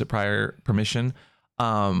explicit prior permission.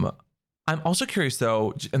 I'm also curious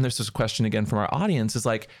though, and this is a question again from our audience, is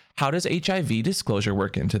how does HIV disclosure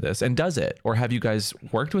work into this? And does it? Or have you guys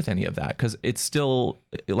worked with any of that? Because it's still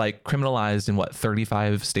criminalized in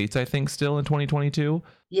 35 states, I think, still in 2022?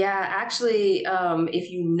 Yeah, actually, if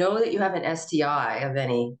you know that you have an STI of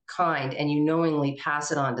any kind and you knowingly pass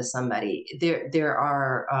it on to somebody, there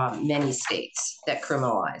are many states that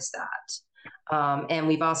criminalize that. And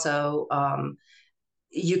we've also,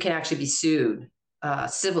 you can actually be sued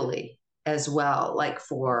civilly as well,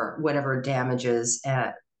 for whatever damages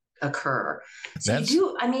occur. So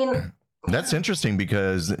that's interesting,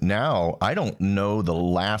 because now I don't know the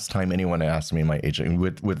last time anyone asked me my HIV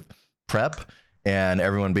with PrEP and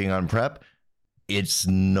everyone being on PrEP. It's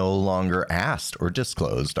no longer asked or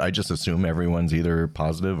disclosed. I just assume everyone's either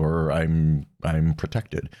positive or I'm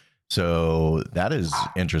protected. So that is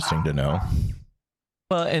interesting to know.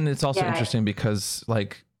 Well, and it's also interesting because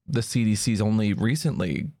the CDC's only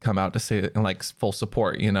recently come out to say it in full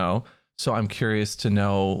support, So I'm curious to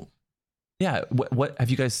know, what have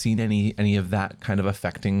you guys seen any of that kind of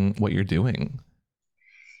affecting what you're doing?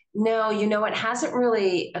 No, it hasn't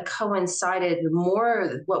really coincided.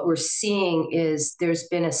 More what we're seeing is there's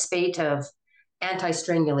been a spate of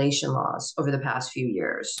anti-strangulation laws over the past few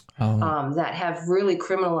years that have really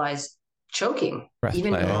criminalized choking,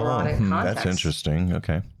 even in erotic context. That's interesting.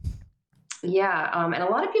 Okay. Yeah, and a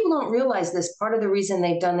lot of people don't realize this. Part of the reason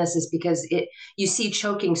they've done this is because you see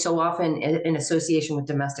choking so often in association with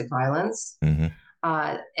domestic violence. Mm-hmm.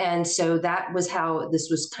 And so that was how this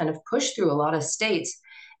was kind of pushed through a lot of states.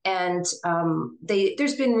 And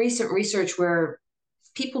there's been recent research where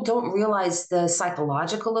people don't realize the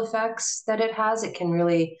psychological effects that it has. It can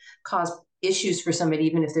really cause issues for somebody,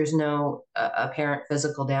 even if there's no apparent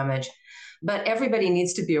physical damage. But everybody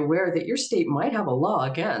needs to be aware that your state might have a law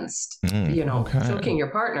against, choking your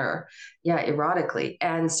partner, erotically.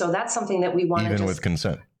 And so that's something that we want to even with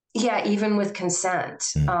consent. Yeah, even with consent.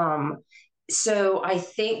 So I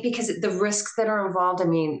think because the risks that are involved, I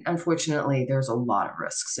mean, unfortunately, there's a lot of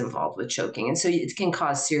risks involved with choking. And so it can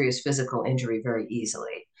cause serious physical injury very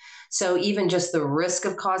easily. So even just the risk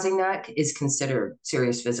of causing that is considered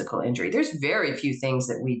serious physical injury. There's very few things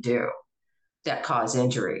that we do that cause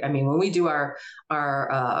injury. I mean, when we do our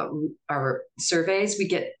surveys, we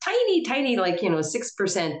get tiny, like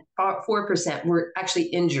 6%, 4%. We're actually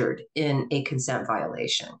injured in a consent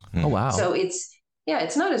violation. Oh wow! So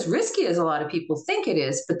it's not as risky as a lot of people think it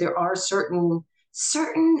is, but there are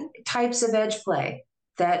certain types of edge play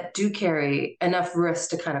that do carry enough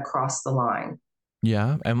risk to kind of cross the line.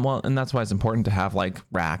 Yeah, and that's why it's important to have like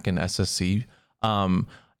RAC and SSC.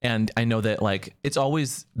 And I know that like it's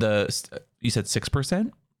always you said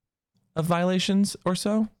 6% of violations or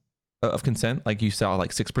so of consent. Like you saw like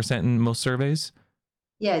 6% in most surveys.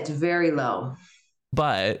 Yeah, it's very low.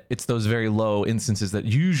 But it's those very low instances that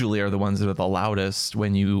usually are the ones that are the loudest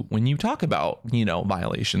when you talk about,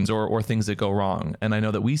 violations or things that go wrong. And I know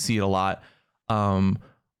that we see it a lot. And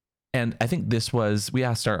I think we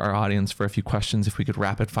asked our audience for a few questions if we could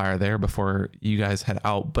rapid fire there before you guys head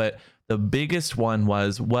out. But the biggest one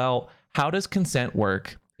was, well, how does consent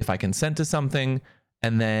work if I consent to something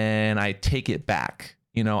and then I take it back?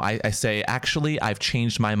 I say, actually, I've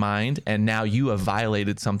changed my mind and now you have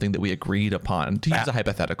violated something that we agreed upon, to use a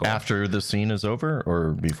hypothetical. After the scene is over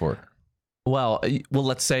or before? Well,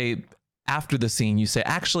 let's say after the scene, you say,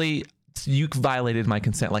 actually, you violated my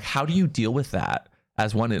consent. Like, how do you deal with that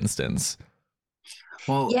as one instance?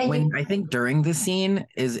 Well, I think during the scene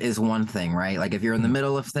is one thing, right? Like if you're in the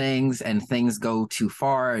middle of things and things go too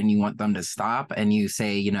far and you want them to stop and you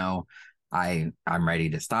say, I'm ready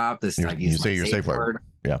to stop. You say your safe word.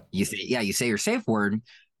 Yeah. You say your safe word.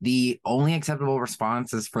 The only acceptable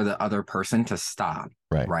response is for the other person to stop.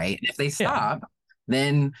 Right. And if they stop,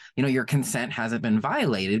 then, your consent hasn't been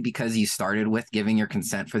violated because you started with giving your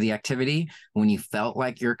consent for the activity. When you felt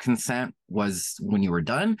like your consent was when you were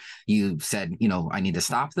done, you said, I need to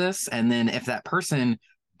stop this. And then if that person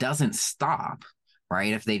doesn't stop,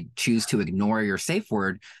 right, if they choose to ignore your safe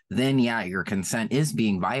word, then your consent is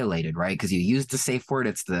being violated, right? Because you used the safe word.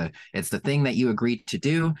 It's the thing that you agreed to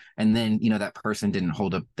do. And then, that person didn't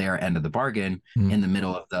hold up their end of the bargain in the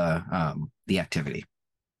middle of the activity.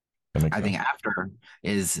 I think after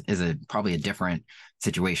is probably a different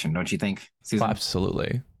situation, don't you think, Susan?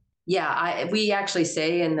 Absolutely. Yeah, we actually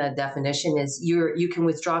say in the definition is you can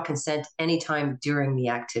withdraw consent anytime during the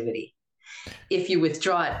activity. If you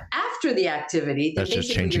withdraw it after the activity, then that's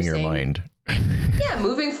just changing your mind. Yeah,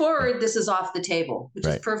 moving forward, this is off the table, which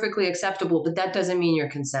is perfectly acceptable, but that doesn't mean your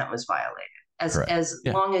consent was violated. As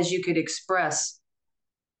long as you could express,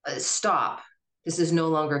 stop, this is no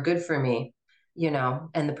longer good for me,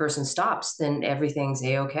 and the person stops, then everything's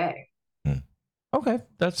A-okay. Okay,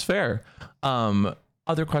 that's fair.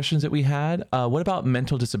 Other questions that we had, what about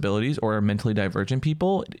mental disabilities or mentally divergent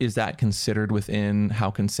people? Is that considered within how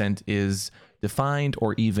consent is defined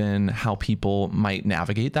or even how people might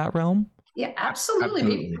navigate that realm? Yeah,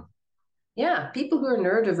 absolutely. People who are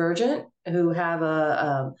neurodivergent, who have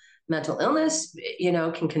a mental illness,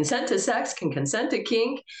 can consent to sex, can consent to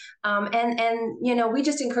kink. And we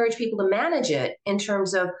just encourage people to manage it in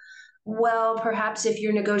terms of, well, perhaps if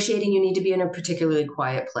you're negotiating, you need to be in a particularly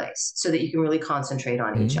quiet place so that you can really concentrate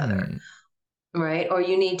on each other, right? Or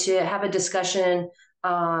you need to have a discussion.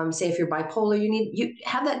 Say if you're bipolar, you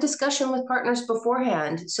have that discussion with partners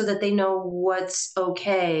beforehand so that they know what's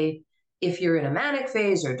okay if you're in a manic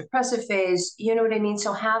phase or depressive phase. You know what I mean?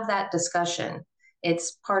 So have that discussion.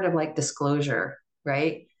 It's part of like disclosure,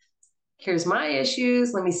 right? Here's my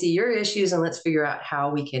issues. Let me see your issues, and let's figure out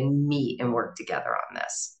how we can meet and work together on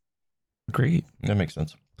this. Great. That makes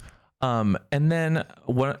sense. And then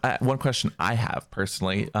one question I have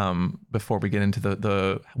personally, before we get into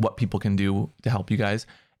the what people can do to help you guys,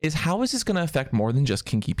 is how is this going to affect more than just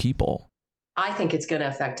kinky people? I think it's going to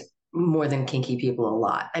affect more than kinky people a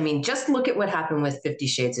lot. I mean, just look at what happened with 50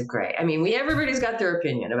 Shades of Grey. I mean, everybody's got their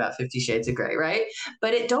opinion about 50 Shades of Grey, right?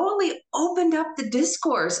 But it totally opened up the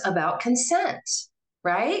discourse about consent,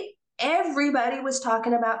 right? Everybody was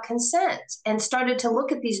talking about consent and started to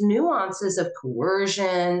look at these nuances of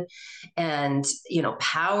coercion and,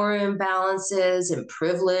 power imbalances and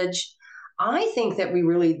privilege. I think that we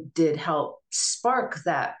really did help spark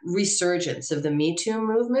that resurgence of the Me Too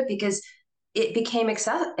movement because it became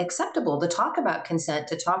acceptable to talk about consent,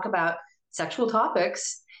 to talk about sexual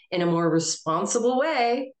topics in a more responsible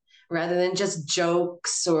way rather than just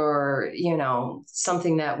jokes or,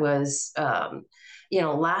 something that was,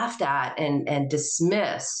 laughed at and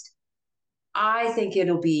dismissed. I think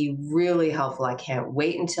it'll be really helpful. I can't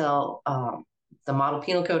wait until the model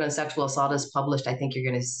penal code on sexual assault is published. I think you're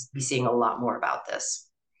going to be seeing a lot more about this.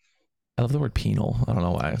 I love the word penal. I don't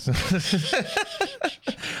know why.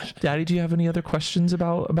 Daddy, do you have any other questions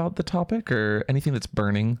about the topic or anything that's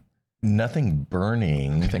burning? Nothing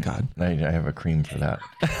burning. Thank God. I have a cream for that.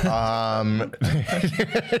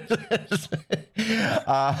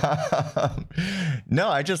 No,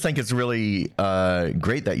 I just think it's really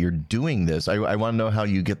great that you're doing this. I want to know how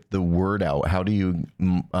you get the word out. How do you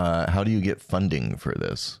get funding for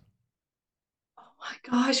this? Oh my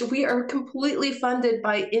gosh, we are completely funded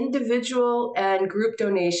by individual and group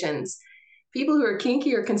donations. People who are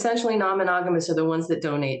kinky or consensually non-monogamous are the ones that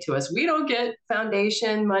donate to us. We don't get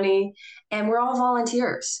foundation money, and we're all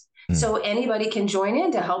volunteers. So anybody can join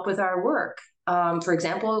in to help with our work. For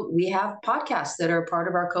example, we have podcasts that are part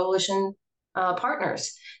of our coalition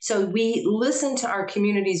partners. So we listen to our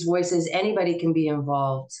community's voices. Anybody can be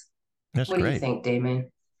involved. That's what great. do you think,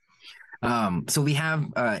 Damon? So we have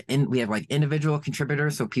like individual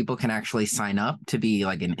contributors, so people can actually sign up to be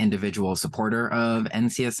like an individual supporter of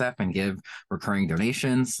NCSF and give recurring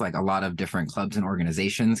donations. Like a lot of different clubs and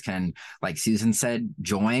organizations can, like Susan said,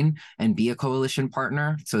 join and be a coalition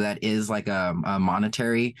partner. So that is like a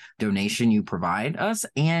monetary donation you provide us,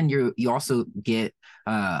 and you also get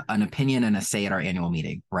an opinion and a say at our annual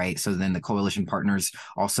meeting, right? So then the coalition partners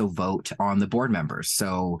also vote on the board members.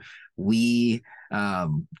 So we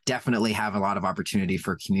definitely have a lot of opportunity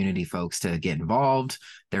for community folks to get involved.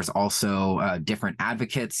 There's also different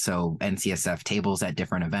advocates, so NCSF tables at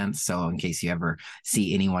different events. So in case you ever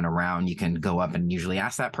see anyone around, you can go up and usually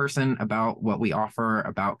ask that person about what we offer,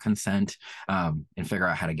 about consent, and figure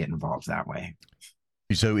out how to get involved that way.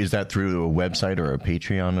 So is that through a website or a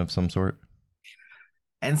Patreon of some sort?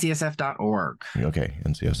 NCSF.org. Okay,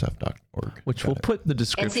 NCSF.org. Which we'll put the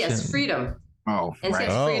description. NCS Freedom. Oh, right.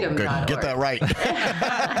 NCSfreedom.org. Good. Get that right.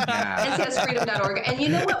 NCSfreedom.org. And you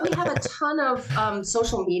know what? We have a ton of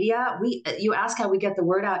social media. You ask how we get the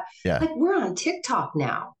word out. Yeah. Like we're on TikTok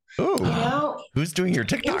now. Ooh. You know? Who's doing your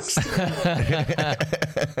TikToks?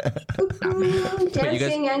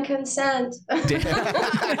 Dancing and consent. Okay,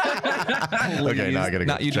 now I gotta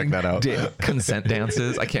go check that out. Consent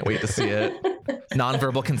dances. I can't wait to see it.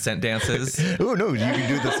 Nonverbal consent dances. Oh no, you can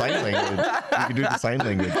do the sign language. You can do the sign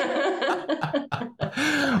language.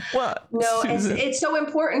 What? No, it's so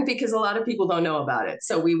important because a lot of people don't know about it.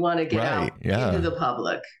 So we want to get out into the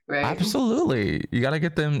public, right? Absolutely. You got to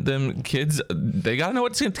get them kids. They got to know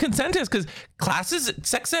what consent is, because classes,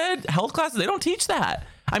 sex ed, health classes, they don't teach that.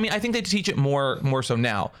 I mean, I think they teach it more so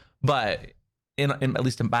now, but in at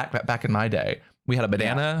least back in my day, we had a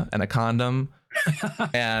banana and a condom.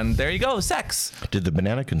 And there you go, sex. Did the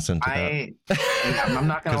banana consent to that? I'm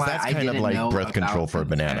not gonna lie. That's kind of like birth control for a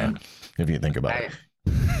banana, if you think about it.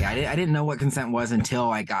 Yeah, I didn't know what consent was until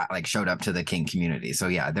I showed up to the kink community. So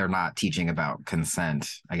yeah, they're not teaching about consent,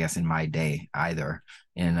 I guess, in my day either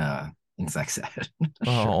in sex ed.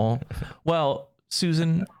 Oh, well,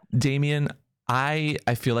 Susan, Damien, I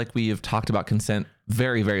feel like we have talked about consent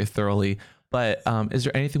very, very thoroughly. But is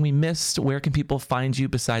there anything we missed? Where can people find you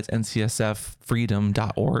besides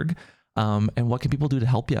NCSFfreedom.org? And what can people do to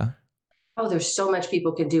help you? Oh, there's so much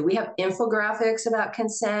people can do. We have infographics about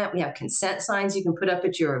consent. We have consent signs you can put up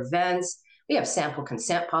at your events. We have sample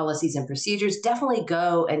consent policies and procedures. Definitely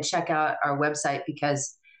go and check out our website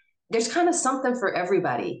because there's kind of something for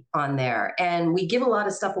everybody on there. And we give a lot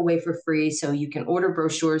of stuff away for free. So you can order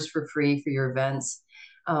brochures for free for your events.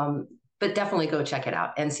 But definitely go check it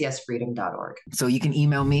out, ncsfreedom.org. So you can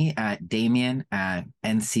email me at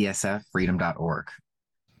damien@ncsffreedom.org.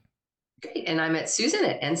 Great. And I'm at Susan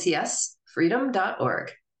at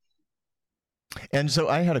ncsfreedom.org. And so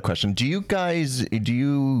I had a question. Do you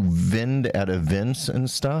vend at events and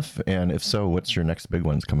stuff? And if so, what's your next big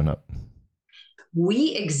ones coming up?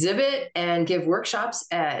 We exhibit and give workshops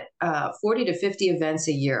at 40 to 50 events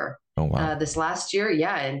a year. Oh, wow. This last year,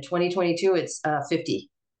 in 2022, it's 50.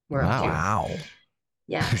 Wow.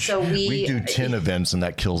 Yeah. So we do 10 events and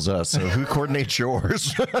that kills us. So who coordinates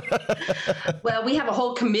yours? Well, we have a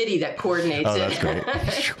whole committee that coordinates it. Oh, that's great.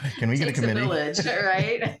 Can we get a committee? Village,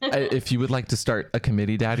 right? If you would like to start a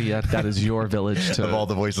committee, Daddy, that is your village. Of all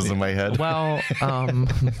the voices in my head. Well,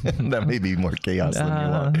 that may be more chaos than you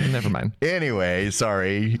want. Never mind. Anyway,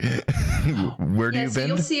 sorry. Where do you vend?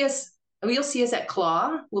 You'll see us at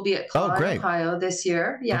CLAW. We'll be at CLAW in Ohio this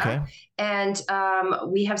year. Yeah. Okay. And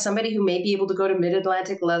we have somebody who may be able to go to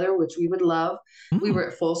Mid-Atlantic Leather, which we would love. We were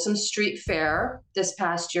at Folsom Street Fair this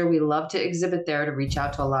past year. We love to exhibit there to reach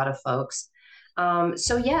out to a lot of folks.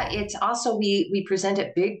 So yeah, it's also we present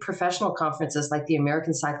at big professional conferences like the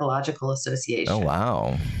American Psychological Association. Oh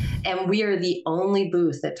wow! And we are the only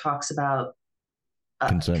booth that talks about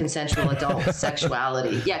consensual adult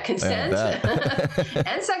sexuality. Yeah, consent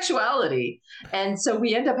and sexuality. And so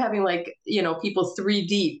we end up having people 3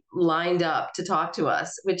 deep lined up to talk to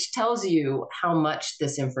us, which tells you how much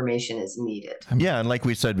this information is needed. Yeah, and like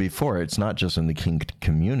we said before, it's not just in the kink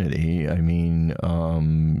community. I mean,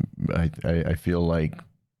 I feel like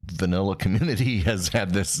vanilla community has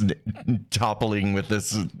had this toppling with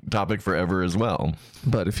this topic forever as well.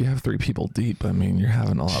 But if you have 3 people deep, I mean, you're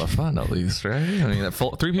having a lot of fun at least, right? I mean,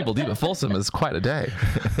 3 people deep at Folsom is quite a day.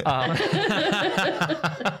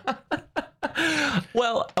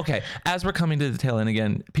 Well, okay. As we're coming to the tail end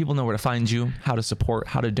again, people know where to find you, how to support,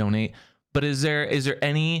 how to donate. But is there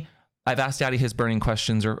any? I've asked Daddy his burning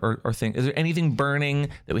questions or things. Is there anything burning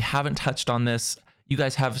that we haven't touched on this? You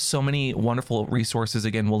guys have so many wonderful resources.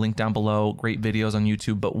 Again, we'll link down below, great videos on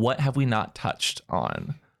YouTube, but what have we not touched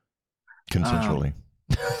on? Consensually.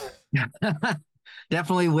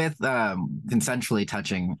 Definitely with consensually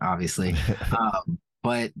touching, obviously.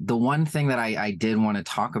 But the one thing that I did want to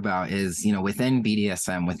talk about is, within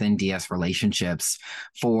BDSM, within DS relationships,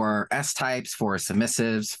 for S types, for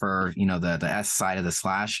submissives, for, the S side of the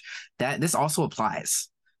slash, that this also applies.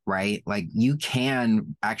 Right? Like you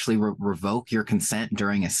can actually revoke your consent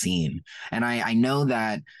during a scene. And I know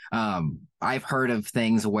that I've heard of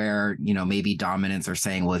things where, maybe dominants are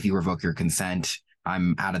saying, well, if you revoke your consent,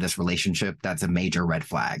 I'm out of this relationship. That's a major red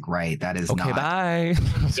flag, right? That is okay, not. Bye.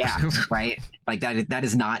 Yeah, right. Like that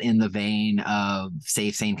is not in the vein of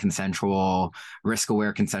safe, sane, consensual,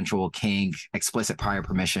 risk-aware, consensual kink, explicit prior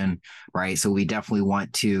permission, right? So we definitely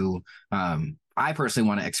want to I personally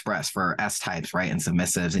want to express for S types, right, and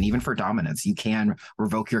submissives, and even for dominants, you can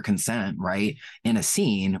revoke your consent, right, in a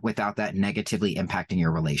scene without that negatively impacting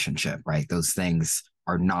your relationship, right? Those things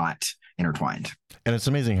are not intertwined. And it's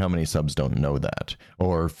amazing how many subs don't know that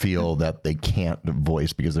or feel that they can't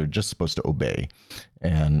voice because they're just supposed to obey.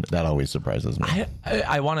 And that always surprises me.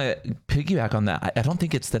 I want to piggyback on that. I don't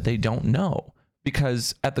think it's that they don't know.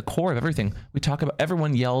 Because at the core of everything, we talk about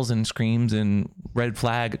everyone yells and screams and red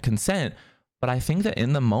flag consent. But I think that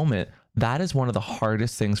in the moment, that is one of the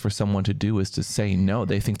hardest things for someone to do is to say no.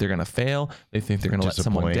 They think they're going to fail. They think they're going to let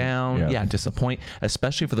someone down. Yeah, disappoint,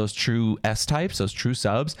 especially for those true S types, those true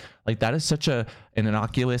subs. Like that is such an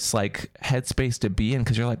innocuous headspace to be in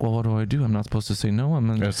because you're like, well, what do? I'm not supposed to say no.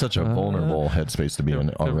 It's such a vulnerable headspace to be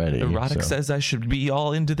in already. Erotic says I should be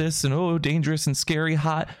all into this and dangerous and scary,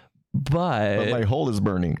 hot. But my hole is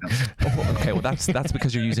burning. Okay, well that's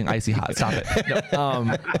because you're using icy hot. Stop it.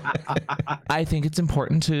 No, I think it's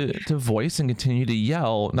important to voice and continue to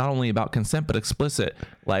yell not only about consent but explicit,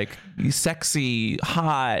 like sexy,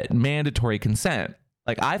 hot, mandatory consent.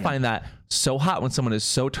 Like I find that so hot when someone is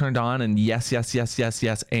so turned on and yes,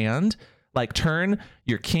 and like turn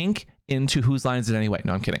your kink into Whose Lines It Anyway?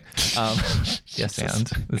 No, I'm kidding. Yes,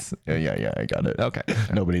 and yeah, I got it. Okay,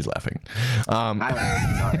 nobody's laughing.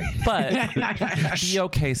 Sorry, but be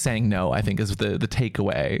okay saying no. I think is the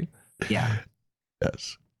takeaway. Yeah.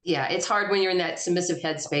 Yes. Yeah, it's hard when you're in that submissive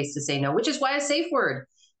headspace to say no, which is why a safe word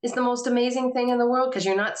is the most amazing thing in the world because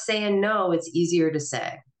you're not saying no. It's easier to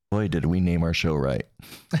say. Boy, did we name our show right.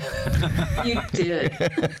 You did.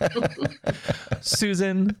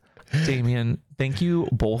 Susan, Damien, thank you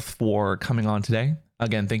both for coming on today.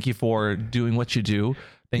 Again, thank you for doing what you do.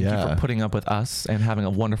 Thank you for putting up with us and having a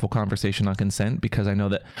wonderful conversation on consent, because I know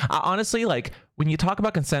that honestly, like when you talk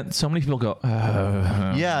about consent, so many people go,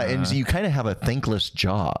 yeah. And you kind of have a thankless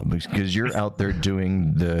job because you're out there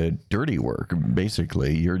doing the dirty work.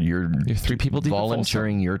 Basically, you're 3 people deep,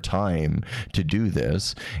 volunteering your time to do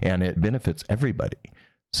this, and it benefits everybody.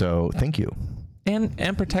 So thank you.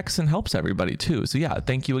 And protects and helps everybody too. So yeah,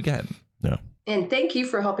 thank you again. Yeah. And thank you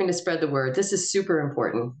for helping to spread the word. This is super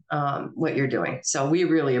important, what you're doing. So we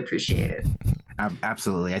really appreciate it.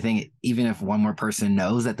 Absolutely. I think even if one more person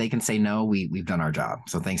knows that they can say no, we've done our job.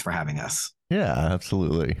 So thanks for having us. Yeah,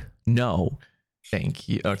 absolutely. No, thank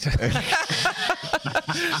you. Okay,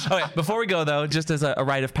 before we go though, just as a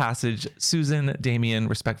rite of passage, Susan, Damien,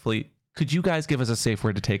 respectfully, could you guys give us a safe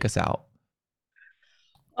word to take us out?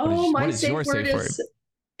 My safe word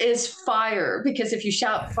is fire, because if you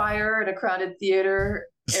shout fire at a crowded theater,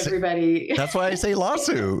 everybody. That's why I say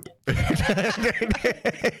lawsuit.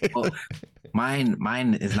 Well,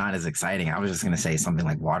 mine is not as exciting. I was just going to say something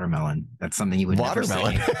like watermelon. That's something you would never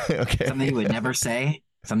say. Okay. Something you would never say,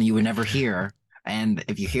 something you would never hear. And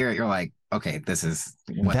if you hear it, you're like, okay, this is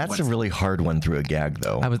that's a really hard one through a gag,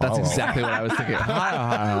 though. That's exactly what I was thinking.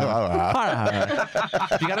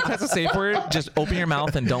 If you got to test a safe word, just open your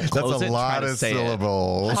mouth and don't close it. That's a lot of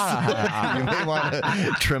syllables. You may want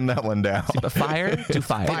to trim that one down. Fire to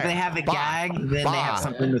fire. If they have a gag, then they have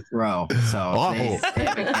something to throw. So if they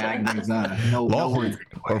have a gag, there's no words.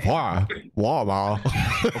 Okay,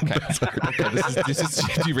 this is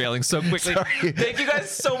derailing so quickly. Sorry. Thank you guys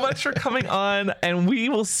so much for coming on, and we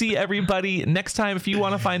will see everybody next time. If you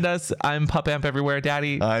want to find us, I'm PupAmp everywhere,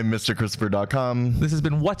 Daddy. I'm MrChristopher.com. This has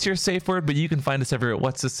been What's Your Safe Word, but you can find us everywhere at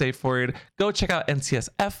What's the Safe Word. Go check out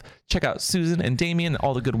NCSF, check out Susan and Damien, and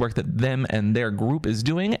all the good work that them and their group is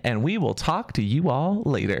doing, and we will talk to you all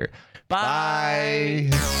later.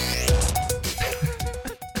 Bye.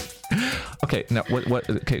 Okay, now what?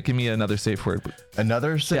 Okay, give me another safe word.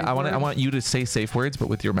 Another safe word? I want you to say safe words, but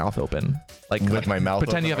with your mouth open. Like with my mouth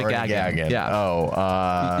pretend open. You have a gag in. Yeah.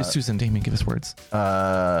 Oh. Susan, Damien, give us words.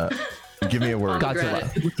 Give me a word. Godzilla.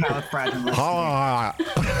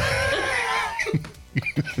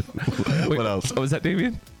 Wait, what else? What was that,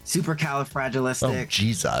 Damien? Supercalifragilistic. Oh,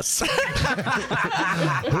 Jesus.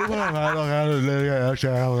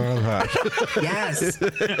 Yes. You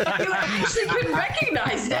actually can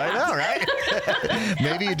recognize that. I know, right?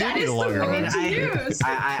 Maybe you do need a longer one.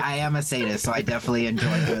 I am a sadist, so I definitely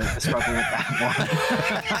enjoy the struggle with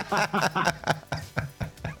that one.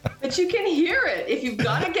 But you can hear it. If you've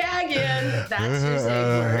got a gag in, that's your safe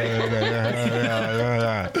word.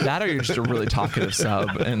 That or you're just a really talkative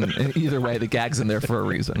sub, and either way, the gag's in there for a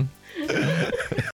reason.